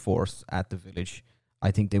of his force at the village,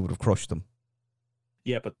 I think they would have crushed them.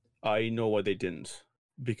 Yeah, but I know why they didn't.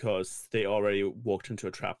 Because they already walked into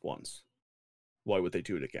a trap once. Why would they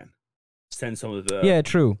do it again? Send some of the... Yeah,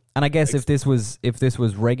 true. And I guess if this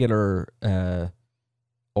was regular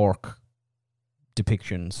orc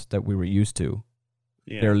depictions that we were used to,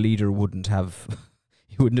 their leader wouldn't have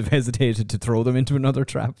hesitated to throw them into another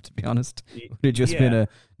trap, to be honest. It would have just been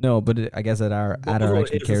but I guess Adar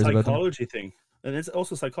actually cares about them. It's a psychology thing. And it's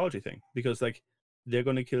also a psychology thing. Because, like, they're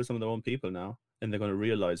going to kill some of their own people now, and they're going to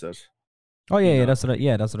realize it. Oh, yeah, that's what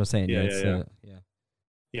I'm saying.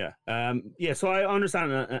 Yeah. So I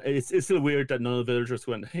understand. It's still weird that none of the villagers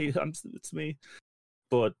went, "Hey, it's me."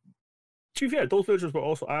 But to be fair, those villagers were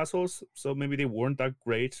also assholes, so maybe they weren't that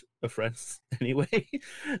great of friends anyway.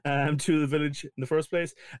 To the village in the first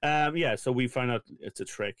place. So we find out it's a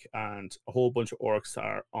trick, and a whole bunch of orcs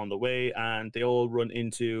are on the way, and they all run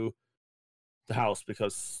into the house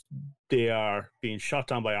because they are being shot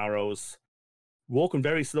down by arrows, walking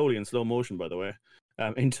very slowly in slow motion, by the way.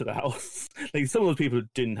 Into the house. Like, some of those people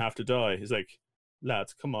didn't have to die. It's like,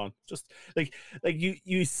 lads, come on. Just like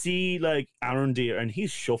you see, like, Arondir, and he's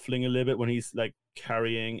shuffling a little bit when he's, like,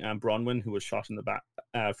 carrying Bronwyn, who was shot in the back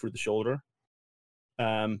through the shoulder.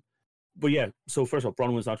 But yeah, so first of all,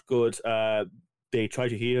 Bronwyn's not good. They try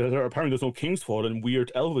to heal her. Apparently there's no King's Fall and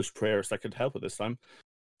weird elvish prayers that could help at this time.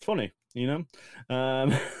 It's funny, you know?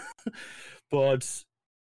 But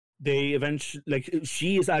they eventually, like,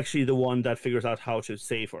 she is actually the one that figures out how to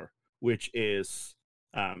save her, which is,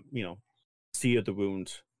 sear the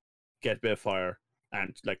wound, get a bit of fire,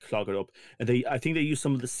 and, like, clog it up. And I think they use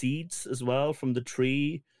some of the seeds as well from the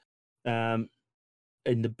tree, in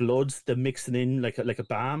the bloods. They're mixing in like a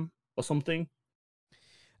balm or something.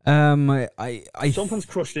 Something's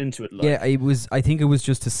crushed into it. Like. Yeah, I think it was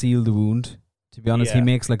just to seal the wound. To be honest, he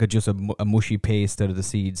makes like a mushy paste out of the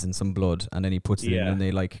seeds and some blood, and then he puts it in, and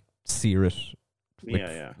they like sear it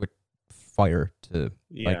with fire to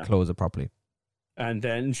like close it properly. And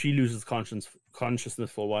then she loses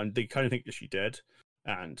consciousness for a while, and they kind of think that she's dead,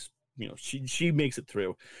 and she makes it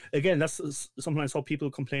through. Again, that's something I saw people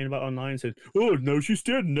complain about online, saying, "Oh, now she's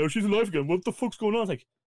dead, now she's alive again. What the fuck's going on?" It's like,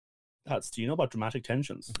 do you know about dramatic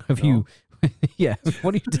tensions? You? Yeah.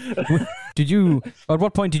 What did you? At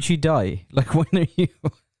what point did she die? Like, when are you?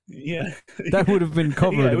 Yeah, That would have been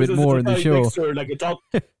covered yeah, a bit more in the show. Like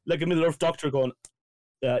like a Middle Earth doctor going,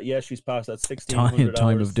 yeah, she's past that 1600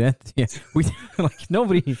 Time hours. of death. Yeah, we like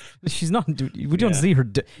nobody. She's not. We don't see her.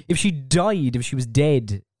 If she died, if she was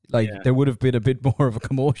dead, like there would have been a bit more of a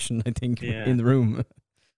commotion, I think, in the room.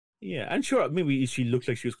 Yeah, and sure, maybe she looked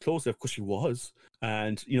like she was close enough because she was,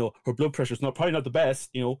 and her blood pressure's probably not the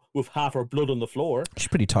best. With half her blood on the floor. She's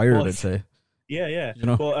pretty tired, I'd say. Yeah.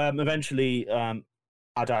 But eventually,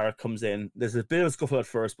 Adar comes in. There's a bit of a scuffle at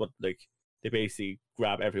first, but like they basically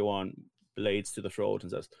grab everyone, blades to the throat,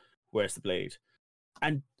 and says, "Where's the blade?"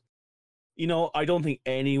 And I don't think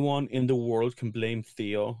anyone in the world can blame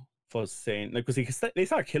Theo for saying, like, because they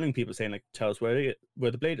start killing people, saying like, "Tell us where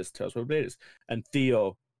the blade is. Tell us where the blade is." And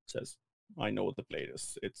Theo says, "I know what the blade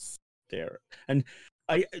is. It's there." And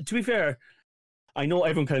to be fair, I know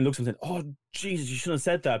everyone kind of looks and says, "Oh, Jesus, you shouldn't have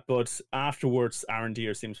said that." But afterwards,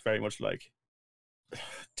 Arondir seems very much like,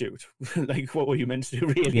 dude, like, what were you meant to do,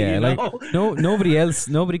 really? Yeah,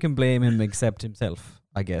 nobody can blame him except himself,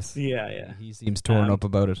 I guess. Yeah. He seems torn up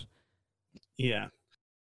about it. Yeah.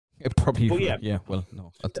 Probably. But well,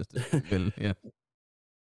 no. Yeah.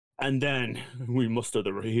 And then we muster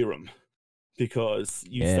the Rohirrim, because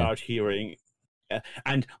you start hearing,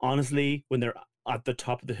 and honestly, when they're at the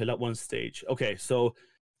top of the hill at one stage. Okay, so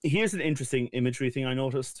here's an interesting imagery thing I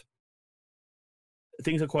noticed.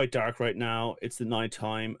 Things are quite dark right now. It's the night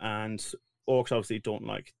time, and orcs obviously don't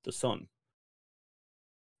like the sun.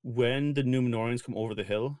 When the Númenóreans come over the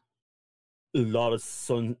hill, a lot of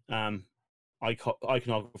sun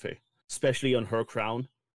iconography, especially on her crown.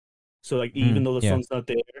 So, like, even though the sun's not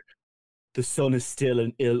there, the sun is still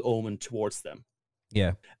an ill omen towards them.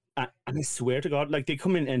 Yeah. And I swear to God, like, they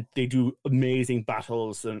come in and they do amazing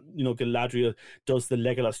battles, and Galadriel does the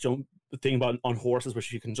Legolas jump thing about on horses, where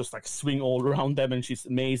she can just like swing all around them, and she's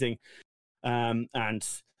amazing. And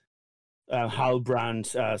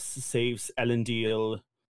Halbrand saves Elendil.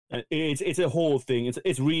 It's a whole thing.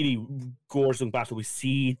 It's really gorgeous battle. We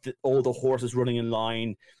see all the horses running in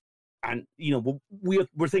line, and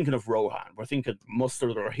we're thinking of Rohan. We're thinking Muster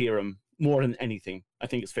or Rohirrim more than anything. I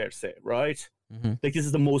think it's fair to say, right? Mm-hmm. Like, this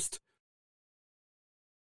is the most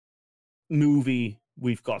movie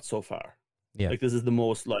we've got so far. Yeah. Like, this is the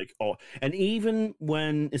most, like, and even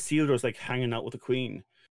when Isildur's like hanging out with the queen,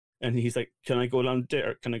 and he's like, "Can I go down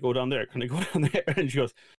there? Can I go down there? Can I go down there?" And she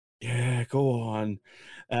goes, "Yeah, go on."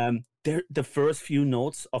 The first few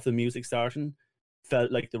notes of the music starting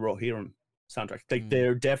felt like the Rohirrim soundtrack. Like,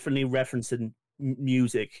 they're definitely referencing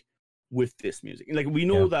music with this music. Like, we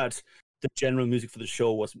know that the general music for the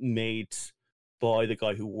show was made by the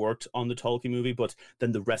guy who worked on the Tolkien movie, but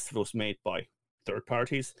then the rest of it was made by third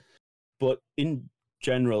parties. But in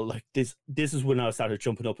general, like, this is when I started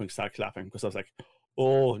jumping up and started clapping, because I was like,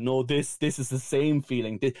 "Oh no, this is the same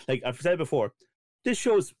feeling." Like I've said before, this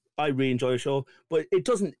show's, I really enjoy the show, but it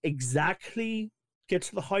doesn't exactly get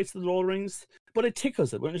to the heights of the Lord of the Rings, but it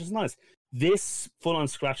tickles it, which is nice. This full on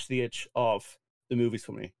scratched the itch of the movies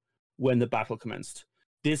for me when the battle commenced.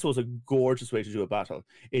 This was a gorgeous way to do a battle.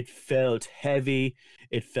 It felt heavy.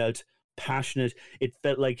 It felt passionate. It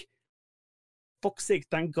felt like, fuck's sake,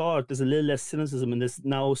 thank God there's a little less cynicism, and there's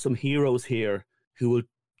now some heroes here who will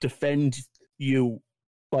defend you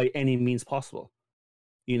by any means possible.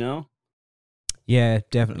 Yeah,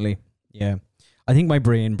 definitely. Yeah. I think my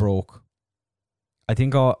brain broke. I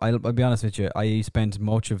think I'll be honest with you, I spent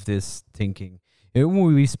much of this thinking,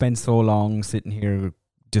 when we spent so long sitting here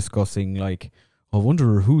discussing, like, I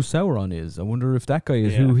wonder who Sauron is. I wonder if that guy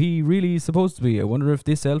is who he really is supposed to be. I wonder if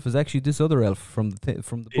this elf is actually this other elf from the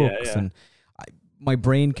books. Yeah. And my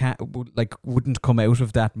brain wouldn't come out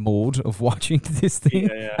of that mode of watching this thing.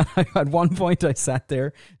 Yeah. At one point, I sat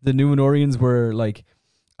there. The Númenóreans were like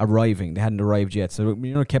arriving. They hadn't arrived yet, so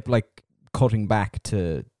it kept like cutting back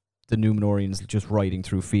to the Númenóreans just riding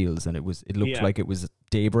through fields, and it looked like it was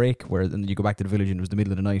daybreak. Where then you go back to the village and it was the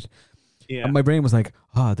middle of the night. Yeah. And my brain was like,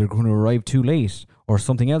 they're going to arrive too late, or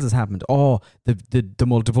something else has happened. The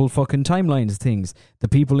multiple fucking timelines things. The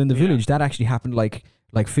people in the village, that actually happened like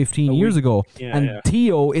 15 years ago. Yeah, and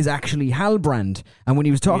Theo is actually Halbrand. And when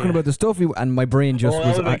he was talking about the stuff, and my brain just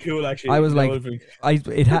was... That would be cool, actually. I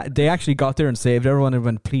was they actually got there and saved everyone and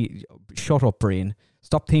went, "Please, shut up, brain.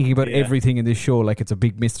 Stop thinking about everything in this show like it's a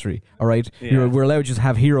big mystery, all right? Yeah. We're allowed to just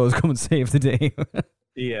have heroes come and save the day."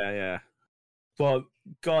 Yeah. But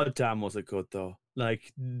goddamn was it good, though.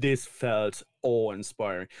 Like, this felt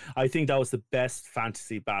awe-inspiring. I think that was the best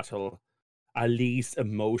fantasy battle, at least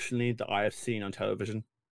emotionally, that I have seen on television.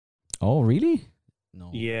 Oh, really? No.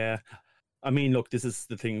 Yeah. I mean, look, this is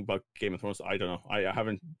the thing about Game of Thrones. I don't know. I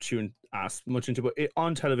haven't tuned as much into it.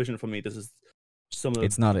 On television, for me, this is some of the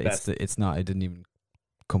It's not. best. It's not. It didn't even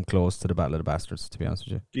come close to the Battle of the Bastards, to be honest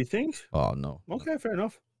with you. Do you think? Oh no. Okay, fair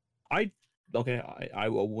enough. I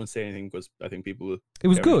won't say anything because I think people will. It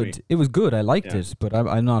was agree with good. me. It was good. I liked Yeah. it, but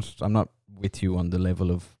I'm not with you on the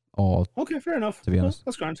level of all. Okay, fair enough. To be honest.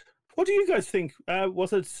 That's grand. What do you guys think?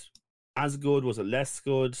 Was it as good? Was it less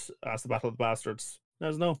good as the Battle of the Bastards?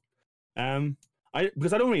 Let us know.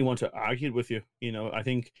 Because I don't really want to argue with you. You know, I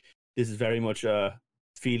think this is very much a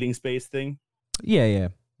feelings-based thing. Yeah.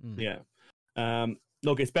 Yeah.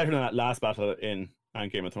 Look, it's better than that last battle in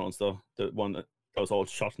Game of Thrones, though. The one that was all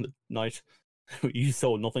shot in the night. You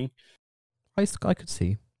saw nothing. I could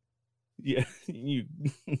see. Yeah, you.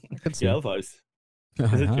 I could see. Gelvice.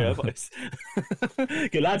 Is it Gelvice?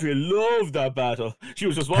 Galadriel loved that battle. She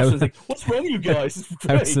was just watching. Like, what's wrong, you guys? It's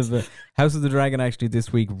great. House of the Dragon actually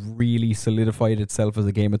this week really solidified itself as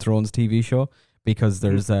a Game of Thrones TV show because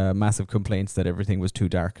there's massive complaints that everything was too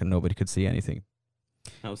dark and nobody could see anything.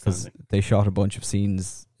 Because they shot a bunch of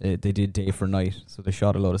scenes. They did day for night, so they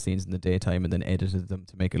shot a lot of scenes in the daytime and then edited them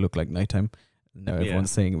to make it look like nighttime. Now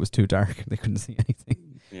everyone's saying it was too dark; they couldn't see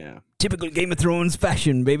anything. Yeah, typical Game of Thrones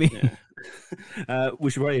fashion, baby. Yeah. We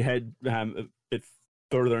should probably head a bit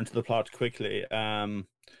further into the plot quickly.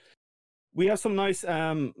 We have some nice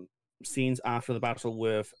scenes after the battle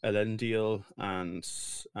with Elendil and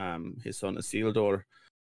his son Isildur,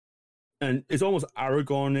 and it's almost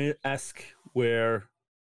Aragorn-esque, where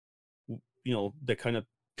they kind of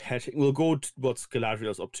petting. We'll go to what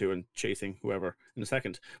Galadriel's up to and chasing whoever in a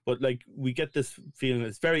second, but like we get this feeling that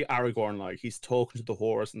it's very Aragorn-like. He's talking to the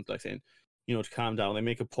horse and like saying, to calm down. They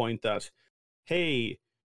make a point that, hey,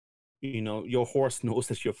 your horse knows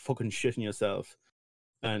that you're fucking shitting yourself,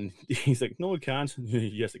 and he's like, no, it can't.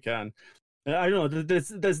 Yes, it can. And I don't know.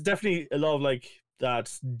 There's definitely a lot of like that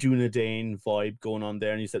Dunedain vibe going on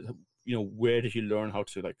there. And he said, where did you learn how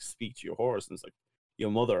to like speak to your horse? And it's like your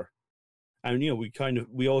mother. And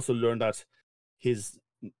we also learned that his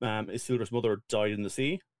Isildur's mother died in the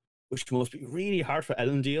sea, which must be really hard for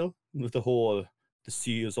Elendil with the whole the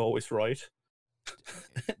sea is always right.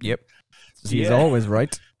 Yep, the sea is always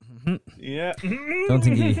right. Yeah. Don't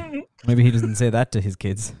think maybe he doesn't say that to his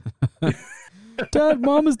kids. Dad,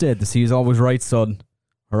 Mom is dead. The sea is always right, son.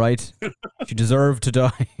 All right, she deserved to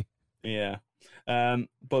die. Yeah.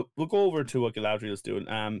 But we'll go over to what Galadriel's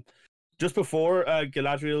doing. Just before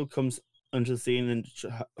Galadriel comes onto the scene and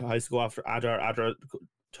has to go after Adar, Adar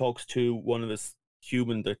talks to one of his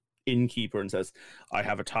human, the innkeeper, and says, I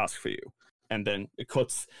have a task for you. And then it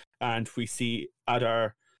cuts, and we see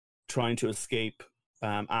Adar trying to escape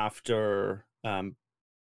after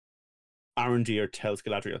Arondir tells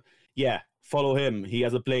Galadriel, yeah, follow him. He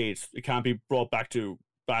has a blade. It can't be brought back to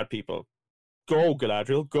bad people. Go,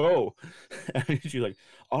 Galadriel, go. And she's like,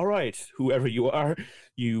 all right, whoever you are,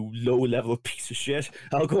 you low-level piece of shit,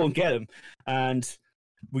 I'll go and get him. And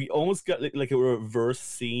we almost got like a reverse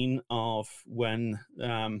scene of when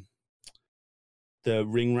the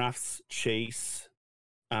Ringrafts chase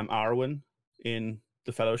Arwen in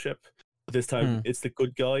the Fellowship. But this time, it's the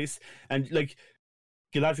good guys. And like,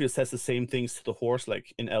 Galadriel says the same things to the horse,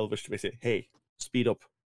 like in Elvish, to basically, hey, speed up.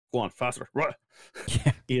 Go on, faster. Right.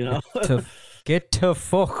 Yeah. Get to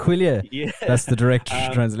fuck, will you? Yeah. That's the direct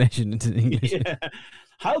translation into English. Yeah.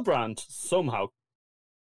 Halbrand somehow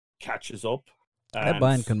catches up. That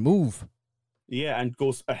man can move. Yeah, and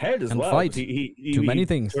goes ahead as and well. Fight. He Too many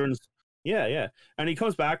things. Yeah. And he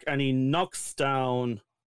comes back and he knocks down...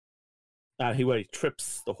 he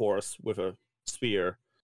trips the horse with a spear.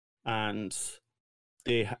 And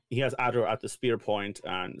he has Adar at the spear point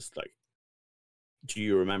and it's like, do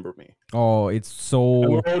you remember me? Oh, it's so...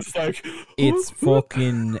 And we're all just like... It's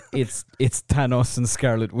fucking... It's Thanos and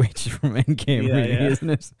Scarlet Witch from Endgame, isn't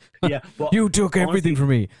it? Yeah. But you took everything from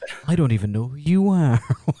me. I don't even know who you are.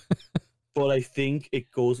 But I think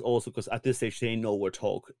it goes also because at this stage they know we're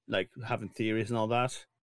having theories and all that.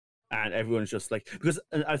 And everyone's just like... Because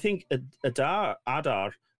I think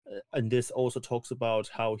Adar and this also talks about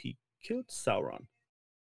how he killed Sauron.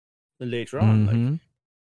 And later on,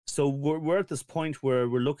 so we're at this point where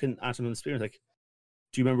we're looking at him in the spirit, like,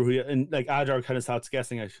 do you remember who you... And like Adar kind of starts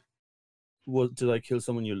guessing, like, did I kill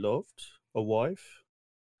someone you loved? A wife?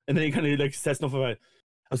 And then he kind of like says stuff about,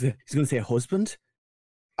 he's going to say a husband?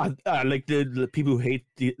 Like the people who hate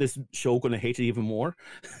this show going to hate it even more.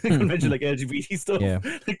 Mention like LGBT stuff. Yeah.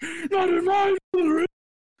 Like, not in my...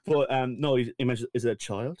 But no, he mentions, is it a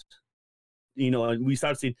child? And we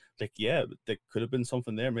start seeing, like, yeah, there could have been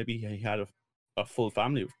something there. Maybe he had a full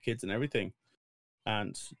family with kids and everything,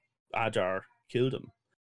 and Adar killed him.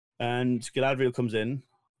 And Galadriel comes in,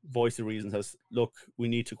 voice of reason, says, look, we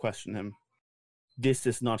need to question him. This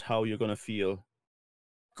is not how you're going to feel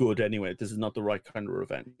good anyway. This is not the right kind of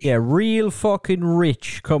revenge. Yeah, real fucking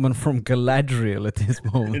rich coming from Galadriel at this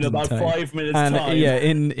moment In about time. 5 minutes And time. yeah,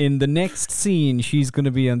 in the next scene, she's going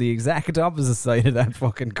to be on the exact opposite side of that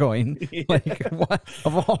fucking coin. Yeah. Like, what,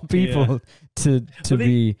 of all people to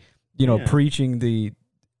be, preaching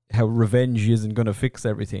how revenge isn't going to fix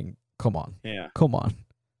everything. Come on. Yeah. Come on.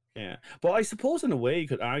 Yeah. But I suppose in a way you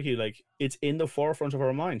could argue, like, it's in the forefront of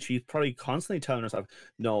her mind. She's probably constantly telling herself,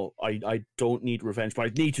 no, I don't need revenge, but I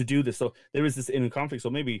need to do this. So there is this inner conflict. So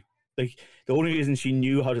maybe, like, the only reason she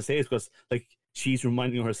knew how to say it is because, like, she's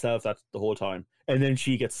reminding herself that the whole time. And then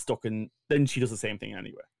she gets stuck in, then she does the same thing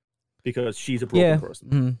anyway. Because she's a broken person.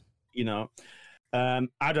 Mm-hmm. You know?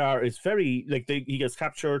 Adar is very, like, he gets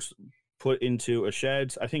captured, put into a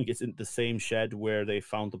shed. I think it's in the same shed where they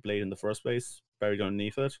found the blade in the first place, buried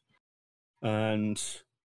underneath it. And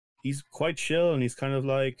he's quite chill, and he's kind of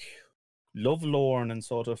like lovelorn and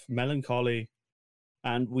sort of melancholy.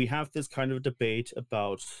 And we have this kind of debate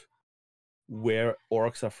about where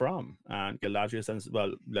orcs are from. And Galadriel says,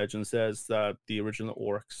 well, legend says that the original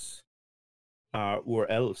orcs were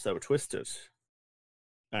elves that were twisted.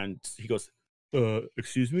 And he goes,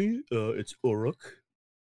 excuse me, it's Uruk.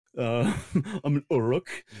 I'm an Uruk.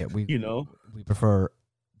 Yeah, we prefer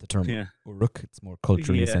the term Uruk. It's more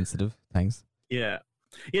culturally sensitive. Thanks. Yeah.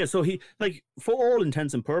 So he, like, for all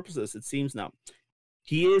intents and purposes, it seems now,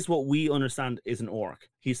 he is what we understand is an orc.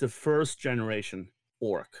 He's the first generation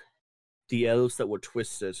orc. The elves that were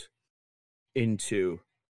twisted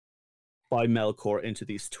by Melkor into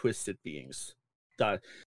these twisted beings.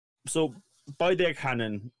 So by their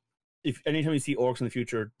canon, if anytime you see orcs in the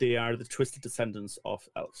future, they are the twisted descendants of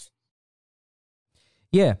elves.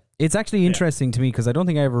 Yeah, it's actually interesting to me because I don't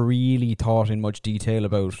think I ever really thought in much detail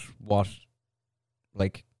about what,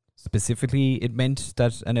 like, specifically it meant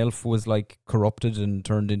that an elf was, like, corrupted and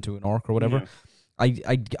turned into an orc or whatever. Yeah.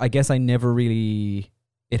 I guess I never really,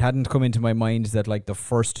 it hadn't come into my mind that, like, the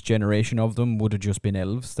first generation of them would have just been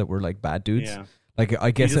elves that were, like, bad dudes. Yeah. Like,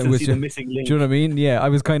 I guess it was just, missing link. Do you know what I mean? Yeah, I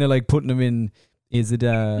was kind of like putting them in, is it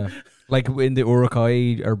like in the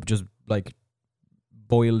Uruk-hai are just, like,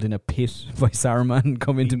 boiled in a pit by Saruman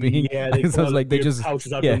come into being. Yeah, so I was like, they just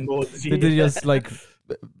like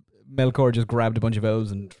Melkor just grabbed a bunch of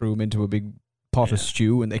elves and threw them into a big pot of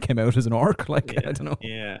stew, and they came out as an orc. Like, I don't know.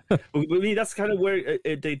 Yeah, but I mean, that's kind of where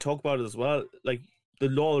they talk about it as well. Like, the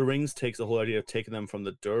Lord of the Rings takes the whole idea of taking them from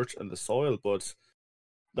the dirt and the soil, but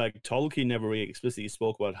like Tolkien never really explicitly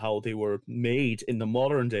spoke about how they were made in the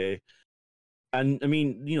modern day. And I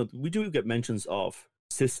mean, we do get mentions of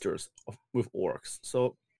sisters with orcs,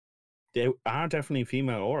 so there are definitely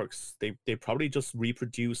female orcs. They probably just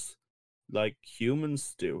reproduce like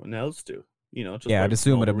humans do and elves do, just I'd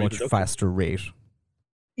assume at a much faster rate.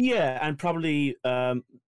 Yeah, and probably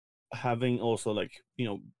having also, like,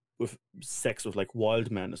 with sex with, like,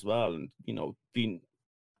 wild men as well, and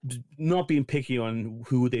not being picky on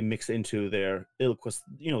who they mix into their ilk, because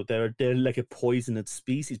they're like a poisoned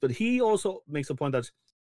species. But he also makes a point that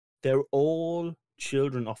they're all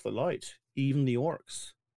children of the light, even the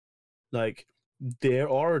orcs. Like, their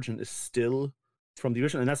origin is still from the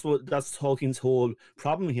original, and that's Tolkien's whole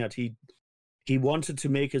problem he had. He wanted to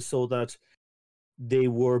make it so that they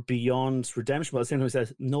were beyond redemption, but at the same time he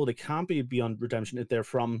says, no, they can't be beyond redemption if they're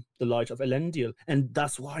from the light of Elendil. And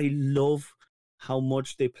that's why I love how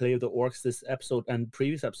much they play with the orcs this episode and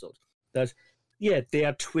previous episode. That, they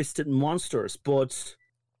are twisted monsters, but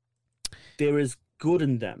there is good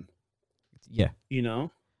in them. Yeah.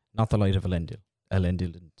 Not the light of Elendil.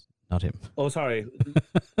 Elendil, not him. Oh, sorry.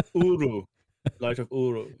 Uru. Light of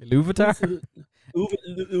Uru. Iluvatar?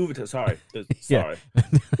 Iluvatar, sorry. Sorry.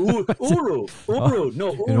 Uru.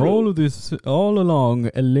 No, Uru. In all of this, all along,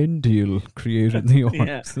 Elendil created the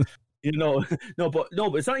orcs. No, but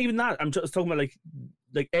it's not even that. I'm just talking about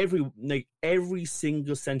like every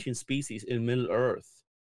single sentient species in Middle Earth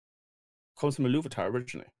comes from Iluvatar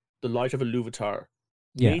originally. The light of Iluvatar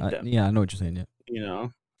made them. Yeah, I know what you're saying. Yeah,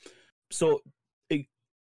 so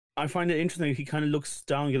I find it interesting. He kind of looks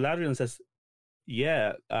down Galadriel and says,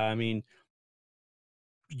 "Yeah, I mean,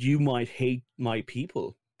 you might hate my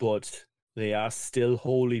people, but they are still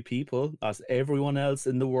holy people, as everyone else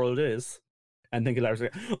in the world is." And then Galadriel's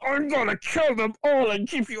like, "I'm gonna kill them all and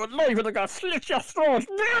keep you alive, and I'm gonna slit your throat."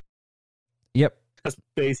 Yep, that's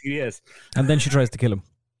basically it. And then she tries to kill him.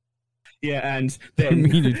 Yeah, and then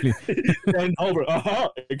immediately, then over.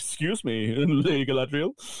 Excuse me, Lady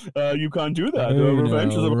Galadriel, you can't do that.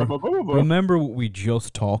 Revenge is remember what we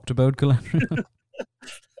just talked about, Galadriel?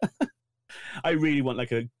 I really want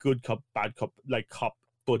like a good cop, bad cop, like cop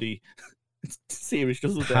buddy series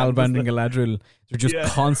just with Halbrand and Galadriel, they're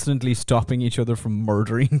just constantly stopping each other from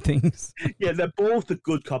murdering things. Yeah, they're both the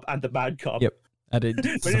good cop and the bad cop. Yep. And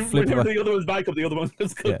it's a flip whenever the other one's bad cop, the other one's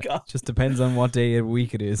good cop. Just depends on what day of the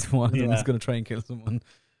week it is. One of them is going to try and kill someone.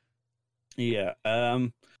 Yeah.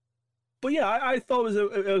 But yeah, I thought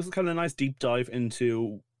it was kind of a nice deep dive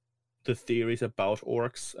into the theories about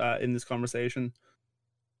orcs in this conversation.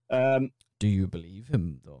 Do you believe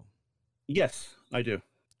him though? Yes, I do.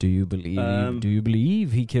 Do you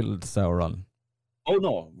believe he killed Sauron? Oh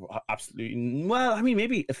no, absolutely. Well, I mean,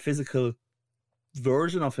 maybe a physical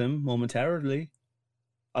version of him momentarily.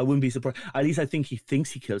 I wouldn't be surprised. At least I think he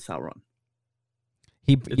thinks he killed Sauron.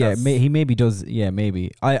 He maybe does. Yeah,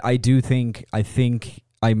 maybe. I think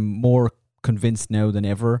I'm more convinced now than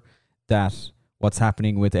ever that what's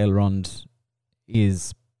happening with Elrond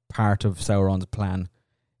is part of Sauron's plan,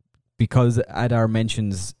 because Adar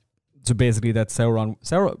mentions so basically that Sauron.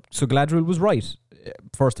 So Galadriel was right.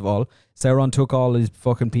 First of all, Sauron took all his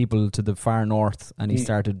fucking people to the far north, and he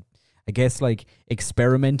started, I guess, like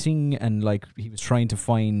experimenting, and like he was trying to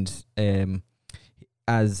find,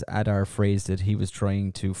 as Adar phrased it, he was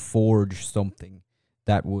trying to forge something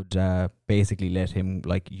that would basically let him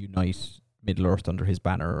like unite Middle Earth under his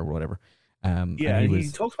banner or whatever. He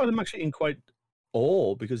talks about him actually in quite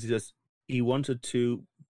awe, because he says he wanted to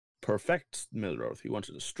perfect Middle Earth. He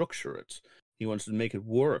wanted to structure it. He wanted to make it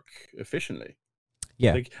work efficiently.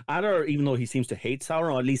 Yeah. Like Adar, even though he seems to hate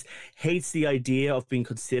Sauron, or at least hates the idea of being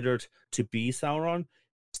considered to be Sauron,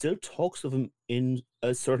 still talks of him in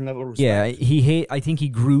a certain level of respect. Yeah, I think he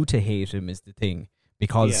grew to hate him is the thing,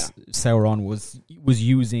 because Sauron was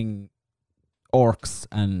using orcs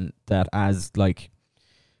and that as like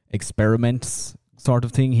experiments sort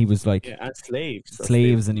of thing. He was like and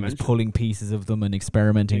slaves, and he was pulling pieces of them and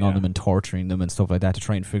experimenting on them and torturing them and stuff like that to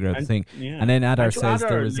try and figure out the thing. Yeah. And then Adar says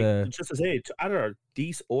there was just to say, to Adar,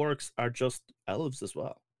 these orcs are just elves as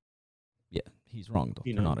well. Yeah, he's wrong though.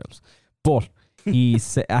 They're not elves. But he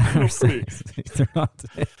Adar says they're not.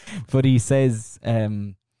 But he says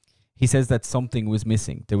that something was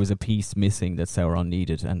missing. There was a piece missing that Sauron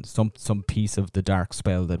needed, and some piece of the dark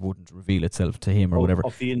spell that wouldn't reveal itself to him or whatever.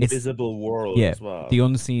 Of the invisible world as well. The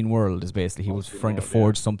unseen world is basically, he was trying to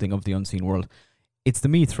forge something of the unseen world. It's the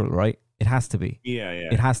mithril, right? It has to be. Yeah.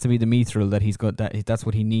 It has to be the mithril that he's got. That's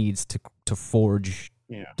what he needs to forge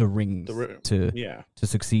the rings to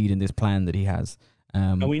succeed in this plan that he has.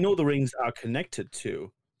 And we know the rings are connected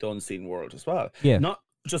to the unseen world as well. Yeah. Not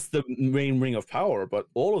just the main ring of power, but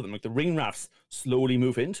all of them. Like the ring rafts slowly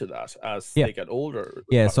move into that as they get older.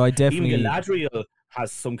 Yeah, so I definitely... Even Galadriel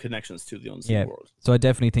has some connections to the unseen world. So I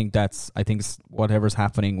definitely think I think whatever's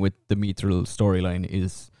happening with the mithril storyline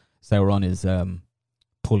is Sauron is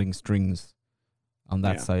pulling strings on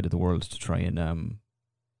that side of the world to try and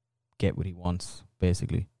get what he wants,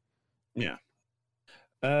 basically. Yeah.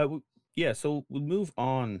 So we'll move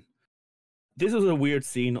on. This was a weird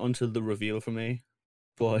scene until the reveal for me.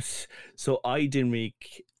 But so I didn't really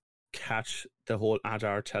catch the whole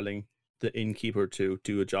Adar telling the innkeeper to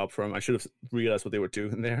do a job for him. I should have realized what they were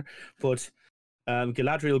doing there. But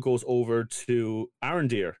Galadriel goes over to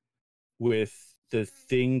Arondir with the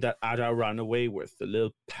thing that Adar ran away with, the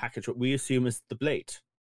little package, what we assume is the blade.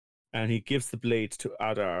 And he gives the blade to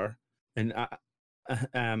Adar, and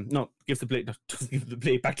gives the blade. No, doesn't give the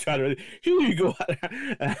blade back to Adar. Here you go, Adar.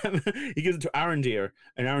 He gives it to Arondir,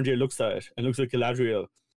 and Arondir looks at it and looks at Galadriel,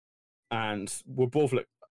 and we're both like,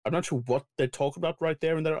 I'm not sure what they talk about right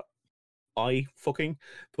there in their eye fucking,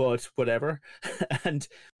 but whatever. And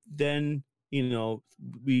then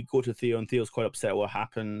we go to Theo, and Theo's quite upset what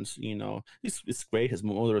happened. It's great, his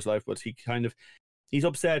mother is alive, but he's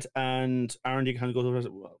upset, and Arondir kind of goes over,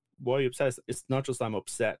 well, why are you upset? It's not just I'm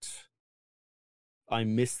upset. I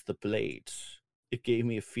missed the blade. It gave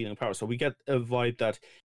me a feeling of power. So we get a vibe that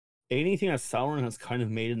anything that Sauron has kind of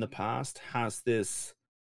made in the past has this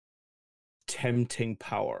tempting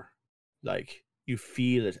power. Like, you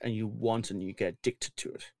feel it and you want it and you get addicted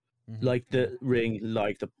to it. Mm-hmm. Like the ring,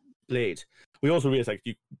 like the blade. We also realize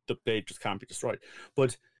the blade just can't be destroyed.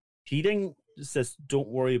 But he then says, don't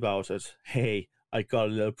worry about it. Hey, I got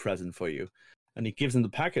a little present for you. And he gives him the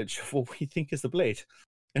package of what we think is the blade.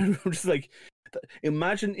 And I'm just like,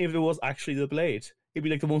 imagine if it was actually the blade. It'd be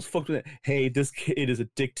like the most fucked with it. Hey, this kid is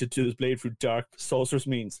addicted to this blade through dark sorcerer's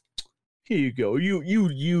means. Here you go.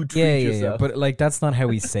 You treat yourself. Yeah. But like, that's not how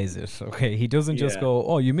he says it. Okay, he doesn't just go,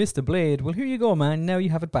 "Oh, you missed the blade. Well, here you go, man. Now you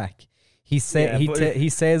have it back." He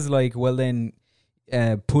says like, "Well, then,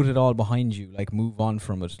 put it all behind you. Like, move on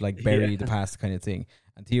from it. Like, bury the past, kind of thing."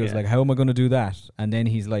 And Theo's like, "How am I going to do that?" And then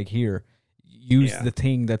he's like, "Here, use the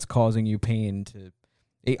thing that's causing you pain to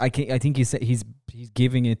I think he's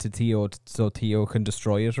giving it to Theo so Theo can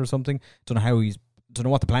destroy it or something. Don't know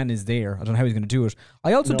what the plan is there. I don't know how he's going to do it.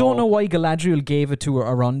 I also don't know why Galadriel gave it to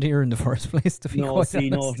Arondir in the first place. To be quite honest.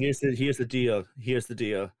 Here's the deal. Here's the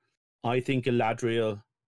deal. I think Galadriel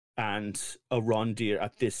and Arondir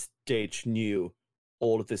at this stage knew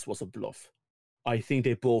all of this was a bluff. I think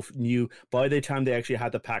they both knew by the time they actually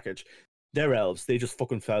had the package. They're elves. They just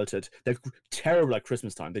fucking felt it. They're terrible at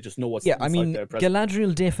Christmas time. They just know what's inside their present.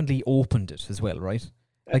 Galadriel definitely opened it as well, right?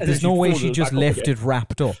 Like, there's no way she just left it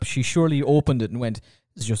wrapped up. She surely opened it and went,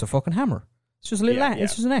 "This is just a fucking hammer. It's just a little.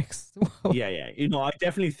 It's just an X." Yeah. I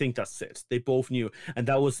definitely think that's it. They both knew, and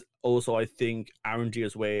that was also, I think,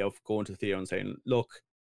 Arondir's way of going to Theo and saying, "Look,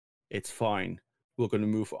 it's fine. We're going to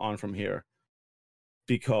move on from here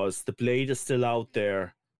because the blade is still out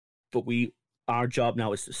there, but our job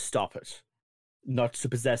now is to stop it, not to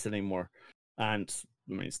possess it anymore." And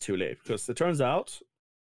I mean, it's too late because it turns out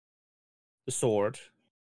the sword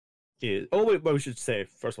is. Oh wait, what we should say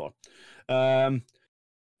first of all,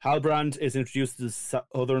 Halbrand is introduced to the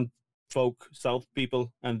southern folk, South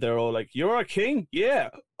people, and they're all like, "You're a king? Yeah,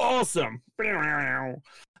 awesome!"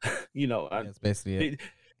 You know, and that's basically it.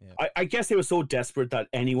 Yeah. I guess they were so desperate that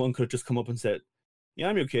anyone could just come up and say, "Yeah,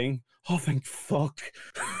 I'm your king." Oh, thank fuck.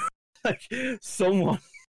 Like, someone.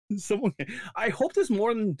 I hope there's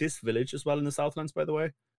more than this village as well in the Southlands, by the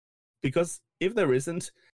way. Because if there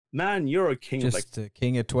isn't, man, you're a king of just a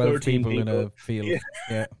king of 12 people in a field.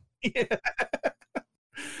 Yeah.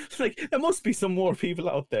 Like, there must be some more people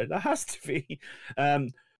out there. There has to be.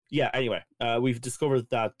 Anyway, we've discovered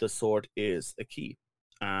that the sword is a key.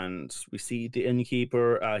 And we see the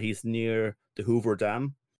innkeeper. He's near the Hoover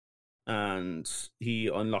Dam. And he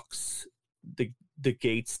unlocks the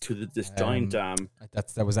gates to this giant dam.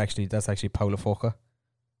 That's actually Paula Foca.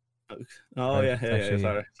 Oh, right.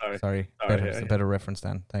 Yeah. Sorry. It's a better reference,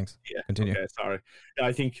 Dan. Thanks. Yeah. Continue. Okay, sorry.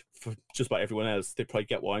 I think for just about everyone else, they probably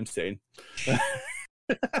get what I'm saying.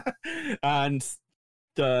 And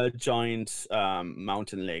the giant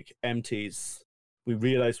mountain lake empties. We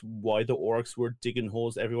realized why the orcs were digging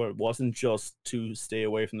holes everywhere. It wasn't just to stay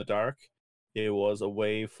away from the dark. It was a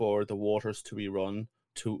way for the waters to be run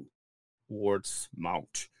towards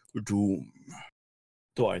Mount Doom.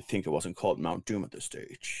 Though I think it wasn't called Mount Doom at this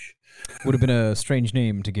stage. Would have been a strange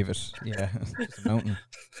name to give it. Yeah, just a mountain.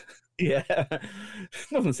 Yeah,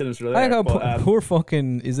 nothing sinister there. I got poor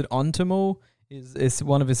fucking. Is it Ontimo? Is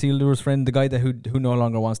one of Isildur's friend the guy who no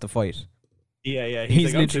longer wants to fight? Yeah.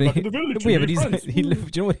 He's literally. Yeah, but do you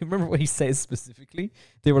know what? Remember what he says specifically?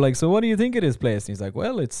 They were like, "So what do you think of this place?" And he's like,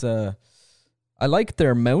 "Well, it's I like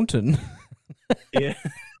their mountain." Yeah.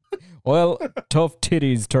 Well, tough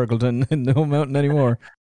titties, Turkleton, and no mountain anymore.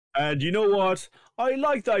 And you know what? I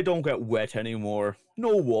like that I don't get wet anymore.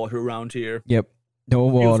 No water around here. Yep. No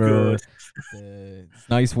water. It's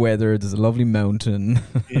nice weather. There's a lovely mountain.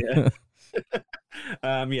 Yeah.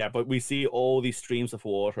 But we see all these streams of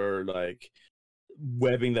water like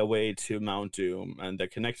webbing their way to Mount Doom, and they're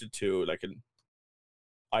connected to like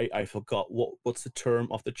I forgot what's the term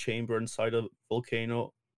of the chamber inside a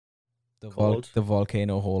volcano. The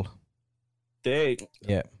volcano hole.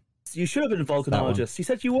 You should have been a volcanologist. You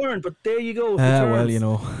said you weren't, but there you go. Well, you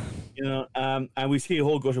know, and we see a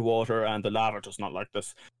whole gush of water, and the lava does not like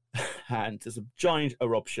this, and there's a giant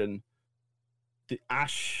eruption.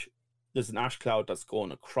 There's an ash cloud that's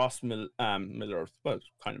going across Middle Earth. Well,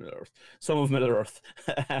 kind of Middle Earth. Some of Middle Earth,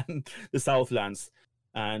 the Southlands,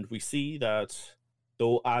 and we see that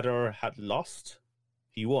though Adar had lost,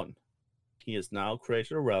 he won. He has now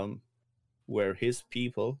created a realm where his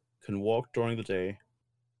people can walk during the day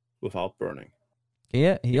without burning.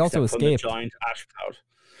 Yeah, he also escaped. The giant ash cloud.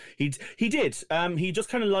 He did. He just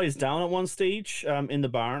kind of lies down at one stage in the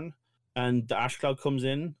barn, and the ash cloud comes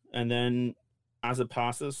in, and then as it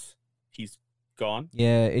passes, he's gone.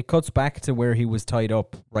 Yeah, it cuts back to where he was tied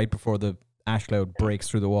up right before the ash cloud breaks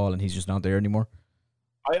through the wall, and he's just not there anymore.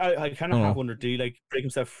 I kind of have wondered, do he like break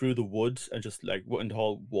himself through the woods and just like in the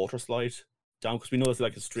whole water slide down? Because we know there's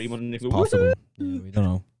like a stream underneath. It's possible. Yeah, we don't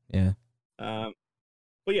know. Yeah.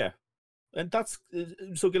 But yeah, and that's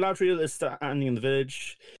so Galadriel is standing in the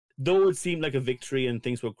village. Though it seemed like a victory and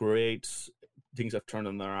things were great, things have turned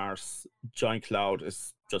on their arse. Giant cloud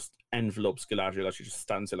is just envelopes Galadriel. She just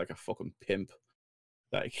stands there like a fucking pimp.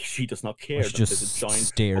 Like, she does not care. She just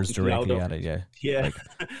stares directly at it. Yeah. Like,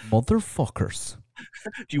 motherfuckers.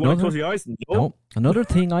 Do you want to close your eyes? No. Another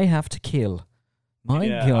thing I have to kill. My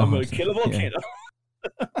God. I'm going to kill a volcano.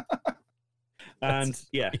 And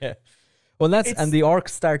yeah. Well, and the orcs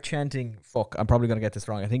start chanting. Fuck, I'm probably going to get this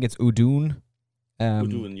wrong. I think it's Udun.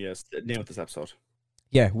 Udun, yes, the name of this episode.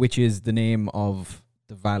 Yeah, which is the name of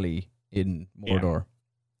the valley in Mordor.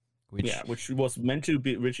 Which was meant to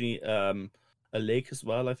be originally a lake as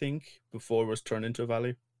well, I think, before it was turned into a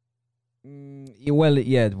valley. Well,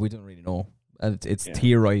 yeah, we don't really know. It's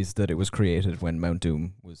theorized that it was created when Mount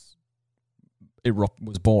Doom was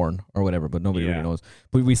born or whatever, but nobody really knows.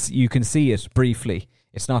 But you can see it briefly.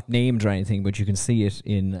 It's not named or anything, but you can see it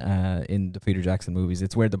in the Peter Jackson movies.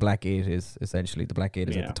 It's where the Black Gate is, essentially. The Black Gate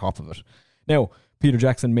is at the top of it. Now, Peter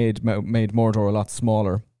Jackson made Mordor a lot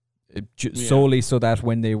smaller, solely so that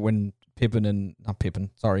when Sam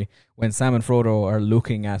and Frodo are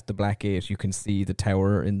looking at the Black Gate, you can see the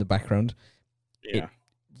tower in the background. Yeah.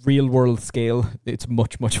 Real world scale, it's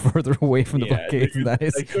much, much further away from the Black Gate than that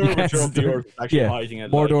is.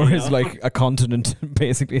 Mordor is like a continent,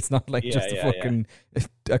 basically. It's not like just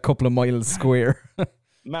a couple of miles square.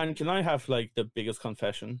 Man, can I have like the biggest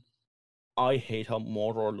confession? I hate how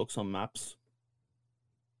Mordor looks on maps.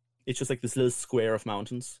 It's just like this little square of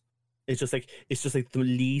mountains. It's just like the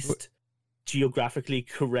least geographically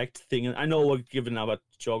correct thing. And I know we're giving now about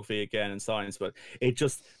geography again and science, but it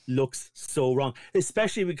just looks so wrong,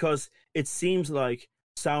 especially because it seems like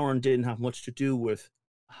Sauron didn't have much to do with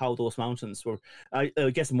how those mountains were. I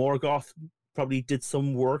guess Morgoth probably did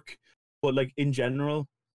some work, but like in general,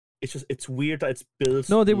 it's weird that it's built.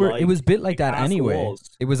 No, it was built like that anyway. Walls.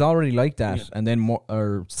 It was already like that, and then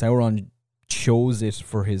Sauron chose it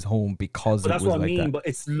for his home because that's what I mean. that. But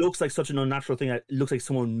it looks like such an unnatural thing. It looks like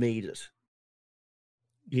someone made it.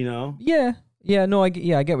 You know? Yeah. No, I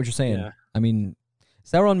get what you're saying. Yeah. I mean,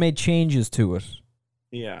 Sauron made changes to it.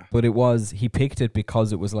 Yeah. But he picked it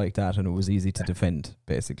because it was like that and it was easy to defend,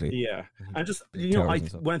 basically. Yeah. And just,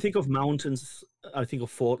 when I think of mountains, I think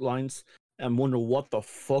of fault lines and wonder what the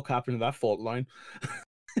fuck happened to that fault line.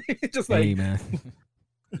 Just like, hey, man.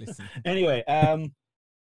 Listen. Anyway, I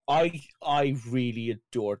really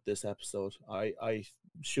adored this episode. I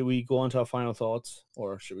should we go on to our final thoughts,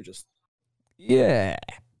 or should we just? Yeah.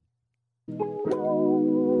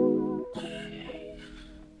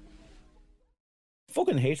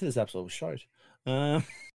 Fucking hated this episode. It was shite. I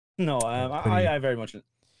very much.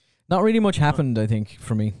 Not really much happened, I think,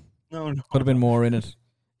 for me. No. Could have been more in it,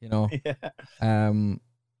 you know. Yeah.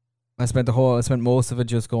 I spent most of it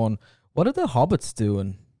just going, what are the hobbits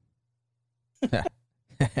doing? No,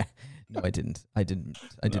 I didn't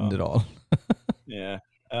at all. Yeah.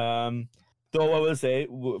 Though I will say,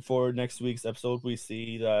 for next week's episode, we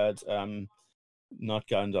see that not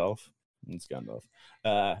Gandalf, it's Gandalf,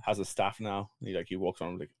 has a staff now. He walks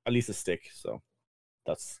around with at least a stick. So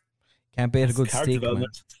that's can't bait a good stick, man.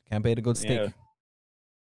 Can't bait a good stick.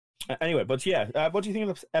 Yeah. Anyway, but what do you think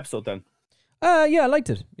of the episode then? Yeah, I liked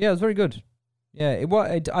it. Yeah, it was very good. Yeah, it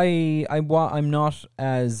was. I'm not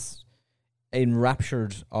as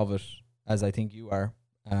enraptured of it as I think you are.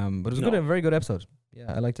 But it was a very good episode.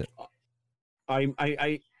 Yeah, I liked it.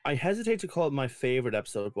 I hesitate to call it my favorite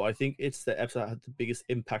episode, but I think it's the episode that had the biggest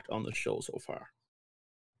impact on the show so far.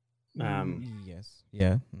 Yes.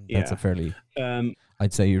 Yeah. That's a fairly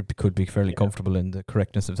I'd say you could be fairly comfortable in the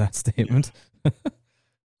correctness of that statement.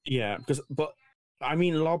 Yeah, but I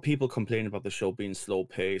mean, a lot of people complain about the show being slow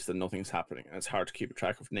paced and nothing's happening, and it's hard to keep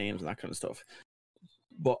track of names and that kind of stuff.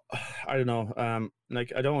 But I don't know.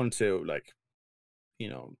 I don't want to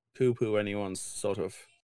poo-poo anyone's sort of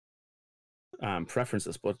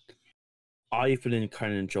preferences, but I've been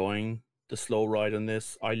kind of enjoying the slow ride on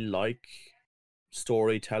this. I like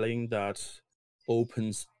storytelling that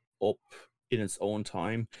opens up in its own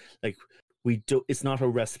time. Like it's not a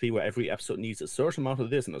recipe where every episode needs a certain amount of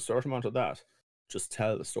this and a certain amount of that. Just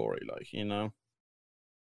tell the story,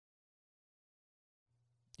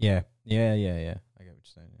 Yeah. I get what you're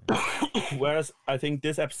saying. Yeah. Whereas I think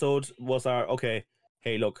this episode was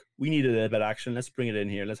hey, look, we need a little bit of action. Let's bring it in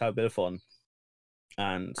here. Let's have a bit of fun.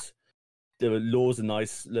 And there were loads of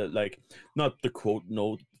nice, not the quote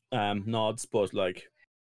nods, but like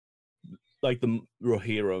the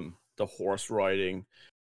Rohirrim, the horse riding.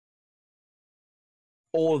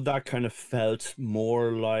 All of that kind of felt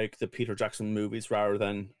more like the Peter Jackson movies rather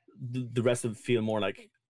than the rest of it feel more like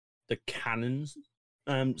the canons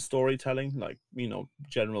storytelling,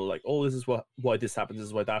 general, this is why this happens, this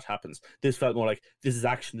is why that happens. This felt more like this is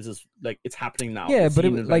action, this is it's happening now. Yeah, but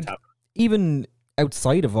even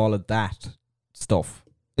outside of all of that stuff,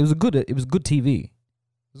 it was good TV.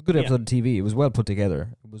 It was a good episode of TV. It was well put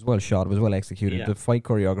together. It was well shot. It was well executed. Yeah. The fight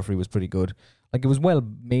choreography was pretty good. It was well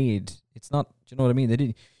made. It's not. Do you know what I mean?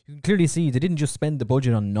 You can clearly see they didn't just spend the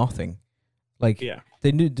budget on nothing.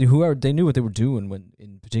 They knew they knew what they were doing when,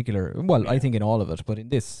 in particular. Well, I think in all of it, but in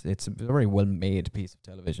this, it's a very well made piece of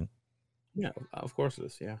television. Yeah, of course it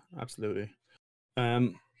is. Yeah, absolutely.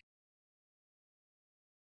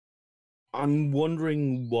 I'm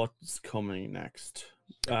wondering what's coming next.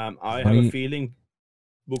 I have a feeling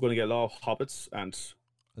we're going to get a lot of hobbits and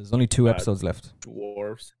there's only 2 episodes left.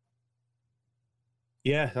 Dwarves.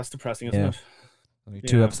 Yeah, that's depressing, isn't it? Only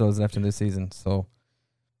 2 episodes left in this season, so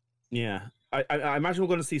yeah. I imagine we're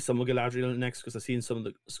going to see some of Galadriel next because I've seen some of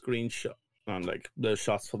the screenshot and like the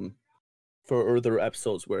shots for other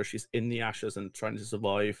episodes where she's in the ashes and trying to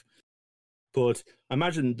survive. But I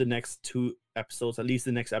imagine the next 2 episodes, at least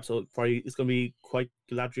the next episode, probably is going to be quite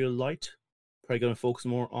Galadriel light. Probably going to focus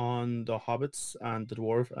more on the hobbits and the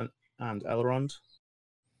dwarf and Elrond.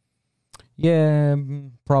 Yeah,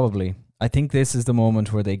 probably. I think this is the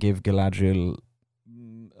moment where they give Galadriel.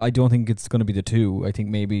 I don't think it's going to be the 2. I think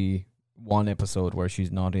maybe 1 episode where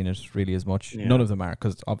she's not in it really as much. Yeah. None of them are,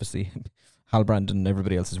 because obviously Halbrand and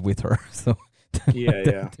everybody else is with her. So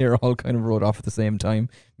they're all kind of rode off at the same time.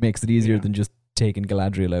 Makes it easier than just taking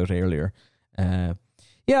Galadriel out earlier. I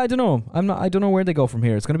don't know. I don't know where they go from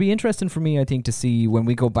here. It's going to be interesting for me, I think, to see when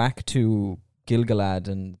we go back to Gil-galad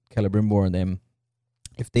and Celebrimbor and them,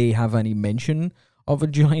 if they have any mention of a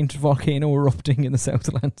giant volcano erupting in the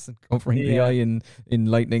Southlands and covering the eye in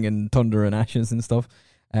lightning and thunder and ashes and stuff.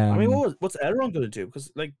 I mean, what's Elrond going to do?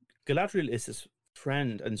 Because like Galadriel is his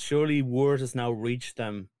friend, and surely word has now reached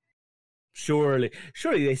them. Surely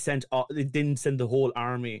they didn't send the whole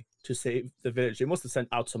army to save the village. They must have sent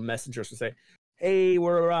out some messengers to say, "Hey,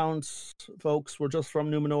 we're around, folks. We're just from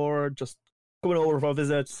Numenor, just coming over for a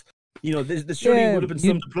visit." You know, there surely would have been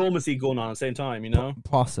some diplomacy going on at the same time, you know?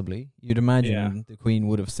 Possibly. You'd imagine the Queen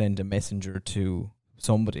would have sent a messenger to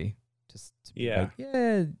somebody to be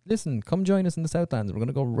like, listen, come join us in the Southlands. We're going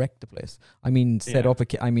to go wreck the place. I mean, set up a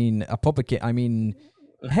puppet I mean,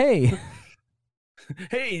 hey.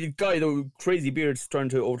 Hey, the guy, the crazy beard's trying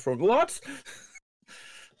to overthrow him. What?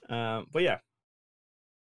 But yeah.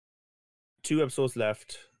 2 episodes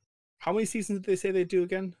left. How many seasons did they say they'd do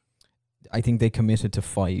again? I think they committed to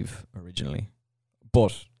 5 originally,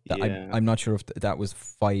 but I'm not sure if that was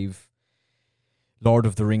 5 Lord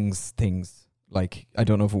of the Rings things. Like, I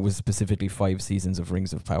don't know if it was specifically 5 seasons of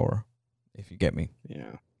Rings of Power, if you get me.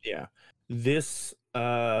 Yeah. This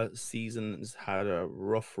season's had a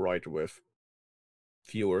rough ride with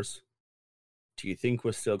viewers. Do you think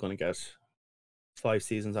we're still going to get 5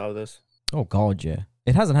 seasons out of this? Oh, God, yeah.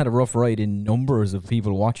 It hasn't had a rough ride in numbers of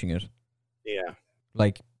people watching it. Yeah.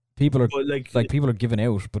 Like, people are giving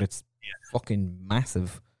out, but it's fucking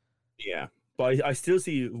massive. Yeah, but I still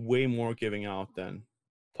see way more giving out than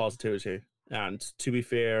positivity. And to be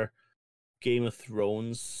fair, Game of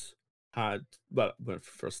Thrones had, well, when it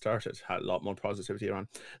first started, had a lot more positivity around.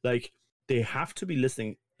 Like, they have to be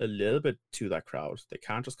listening a little bit to that crowd. They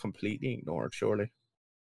can't just completely ignore it, surely.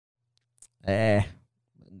 I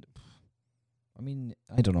mean,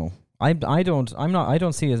 I don't know. I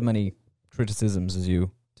don't see as many criticisms as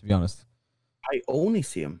you, to be honest. I only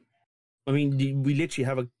see him. I mean, we literally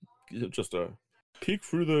have just a peek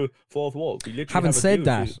through the fourth wall. Having said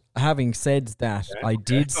that, I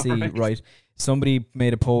did see, right, somebody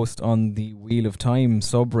made a post on the Wheel of Time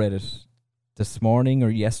subreddit this morning or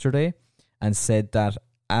yesterday and said that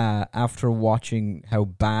after watching how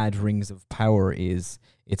bad Rings of Power is,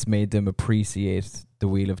 it's made them appreciate the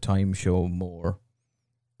Wheel of Time show more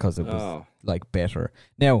because it was like better.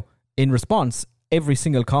 Now, in response, every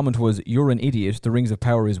single comment was, "You're an idiot. The Rings of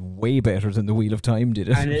Power is way better than the Wheel of Time did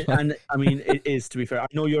it." And I mean, it is, to be fair. I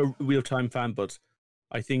know you're a Wheel of Time fan, but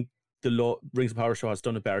I think the Rings of Power show has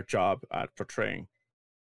done a better job at portraying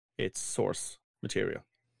its source material.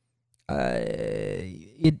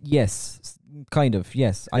 Yes, kind of.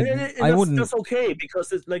 Yes, I wouldn't. That's okay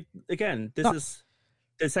because it's like, again, this is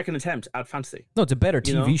the second attempt at fantasy. No, it's a better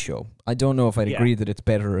TV show. I don't know if I'd agree that it's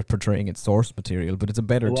better at portraying its source material, but it's a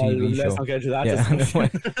better TV show. Let's not get to that.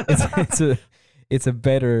 It is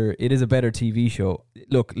a better TV show.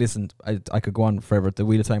 Look, listen, I could go on forever. The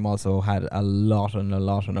Wheel of Time also had a lot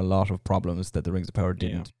of problems that the Rings of Power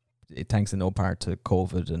didn't. It thanks in no part to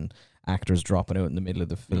COVID and actors dropping out in the middle of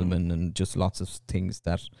the filming and just lots of things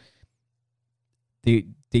that the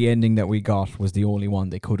ending that we got was the only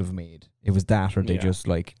one they could have made. It was that, or they just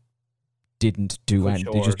like didn't do and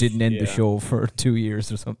they just didn't end the show for 2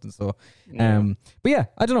 years or something. So, but yeah,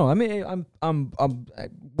 I don't know. I mean, I'm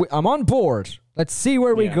on board. Let's see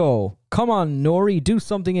where we go. Come on, Nori, do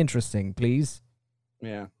something interesting, please.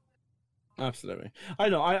 Yeah, absolutely. I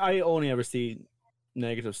know. I only ever see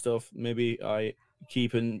negative stuff. Maybe I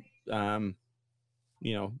keep in, the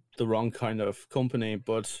wrong kind of company,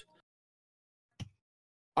 but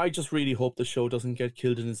I just really hope the show doesn't get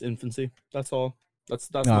killed in its infancy. That's all. That's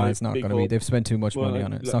no, it's not going to be. They've spent too much money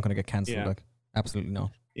on it. It's not going to get cancelled. Absolutely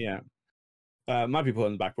not. Yeah. Might be put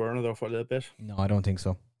on the back burner though for a little bit. No, I don't think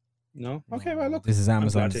so. No. Okay. Well, look. This is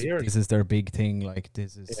Amazon's. to hear it. This is their big thing. Like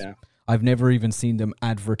this is. Yeah. I've never even seen them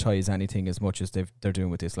advertise anything as much as they're doing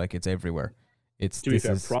with this. Like it's everywhere. It's To be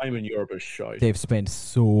fair, Prime in Europe is shite. They've spent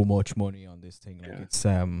so much money on this thing. Like it's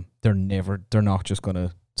they're not just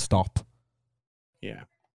gonna stop. Yeah.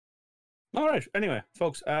 All right. Anyway,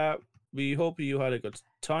 folks, we hope you had a good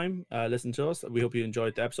time listening to us. We hope you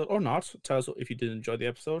enjoyed the episode or not. Tell us if you did enjoy the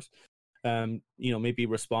episode. Maybe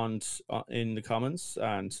respond in the comments,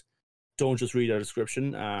 and don't just read our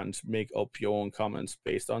description and make up your own comments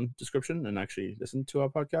based on description and actually listen to our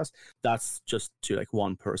podcast. That's just to like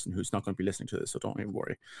one person who's not going to be listening to this, so don't even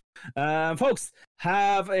worry. Folks,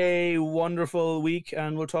 have a wonderful week,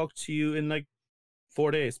 and we'll talk to you in like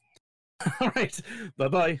 4 days. All right.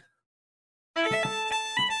 Bye-bye.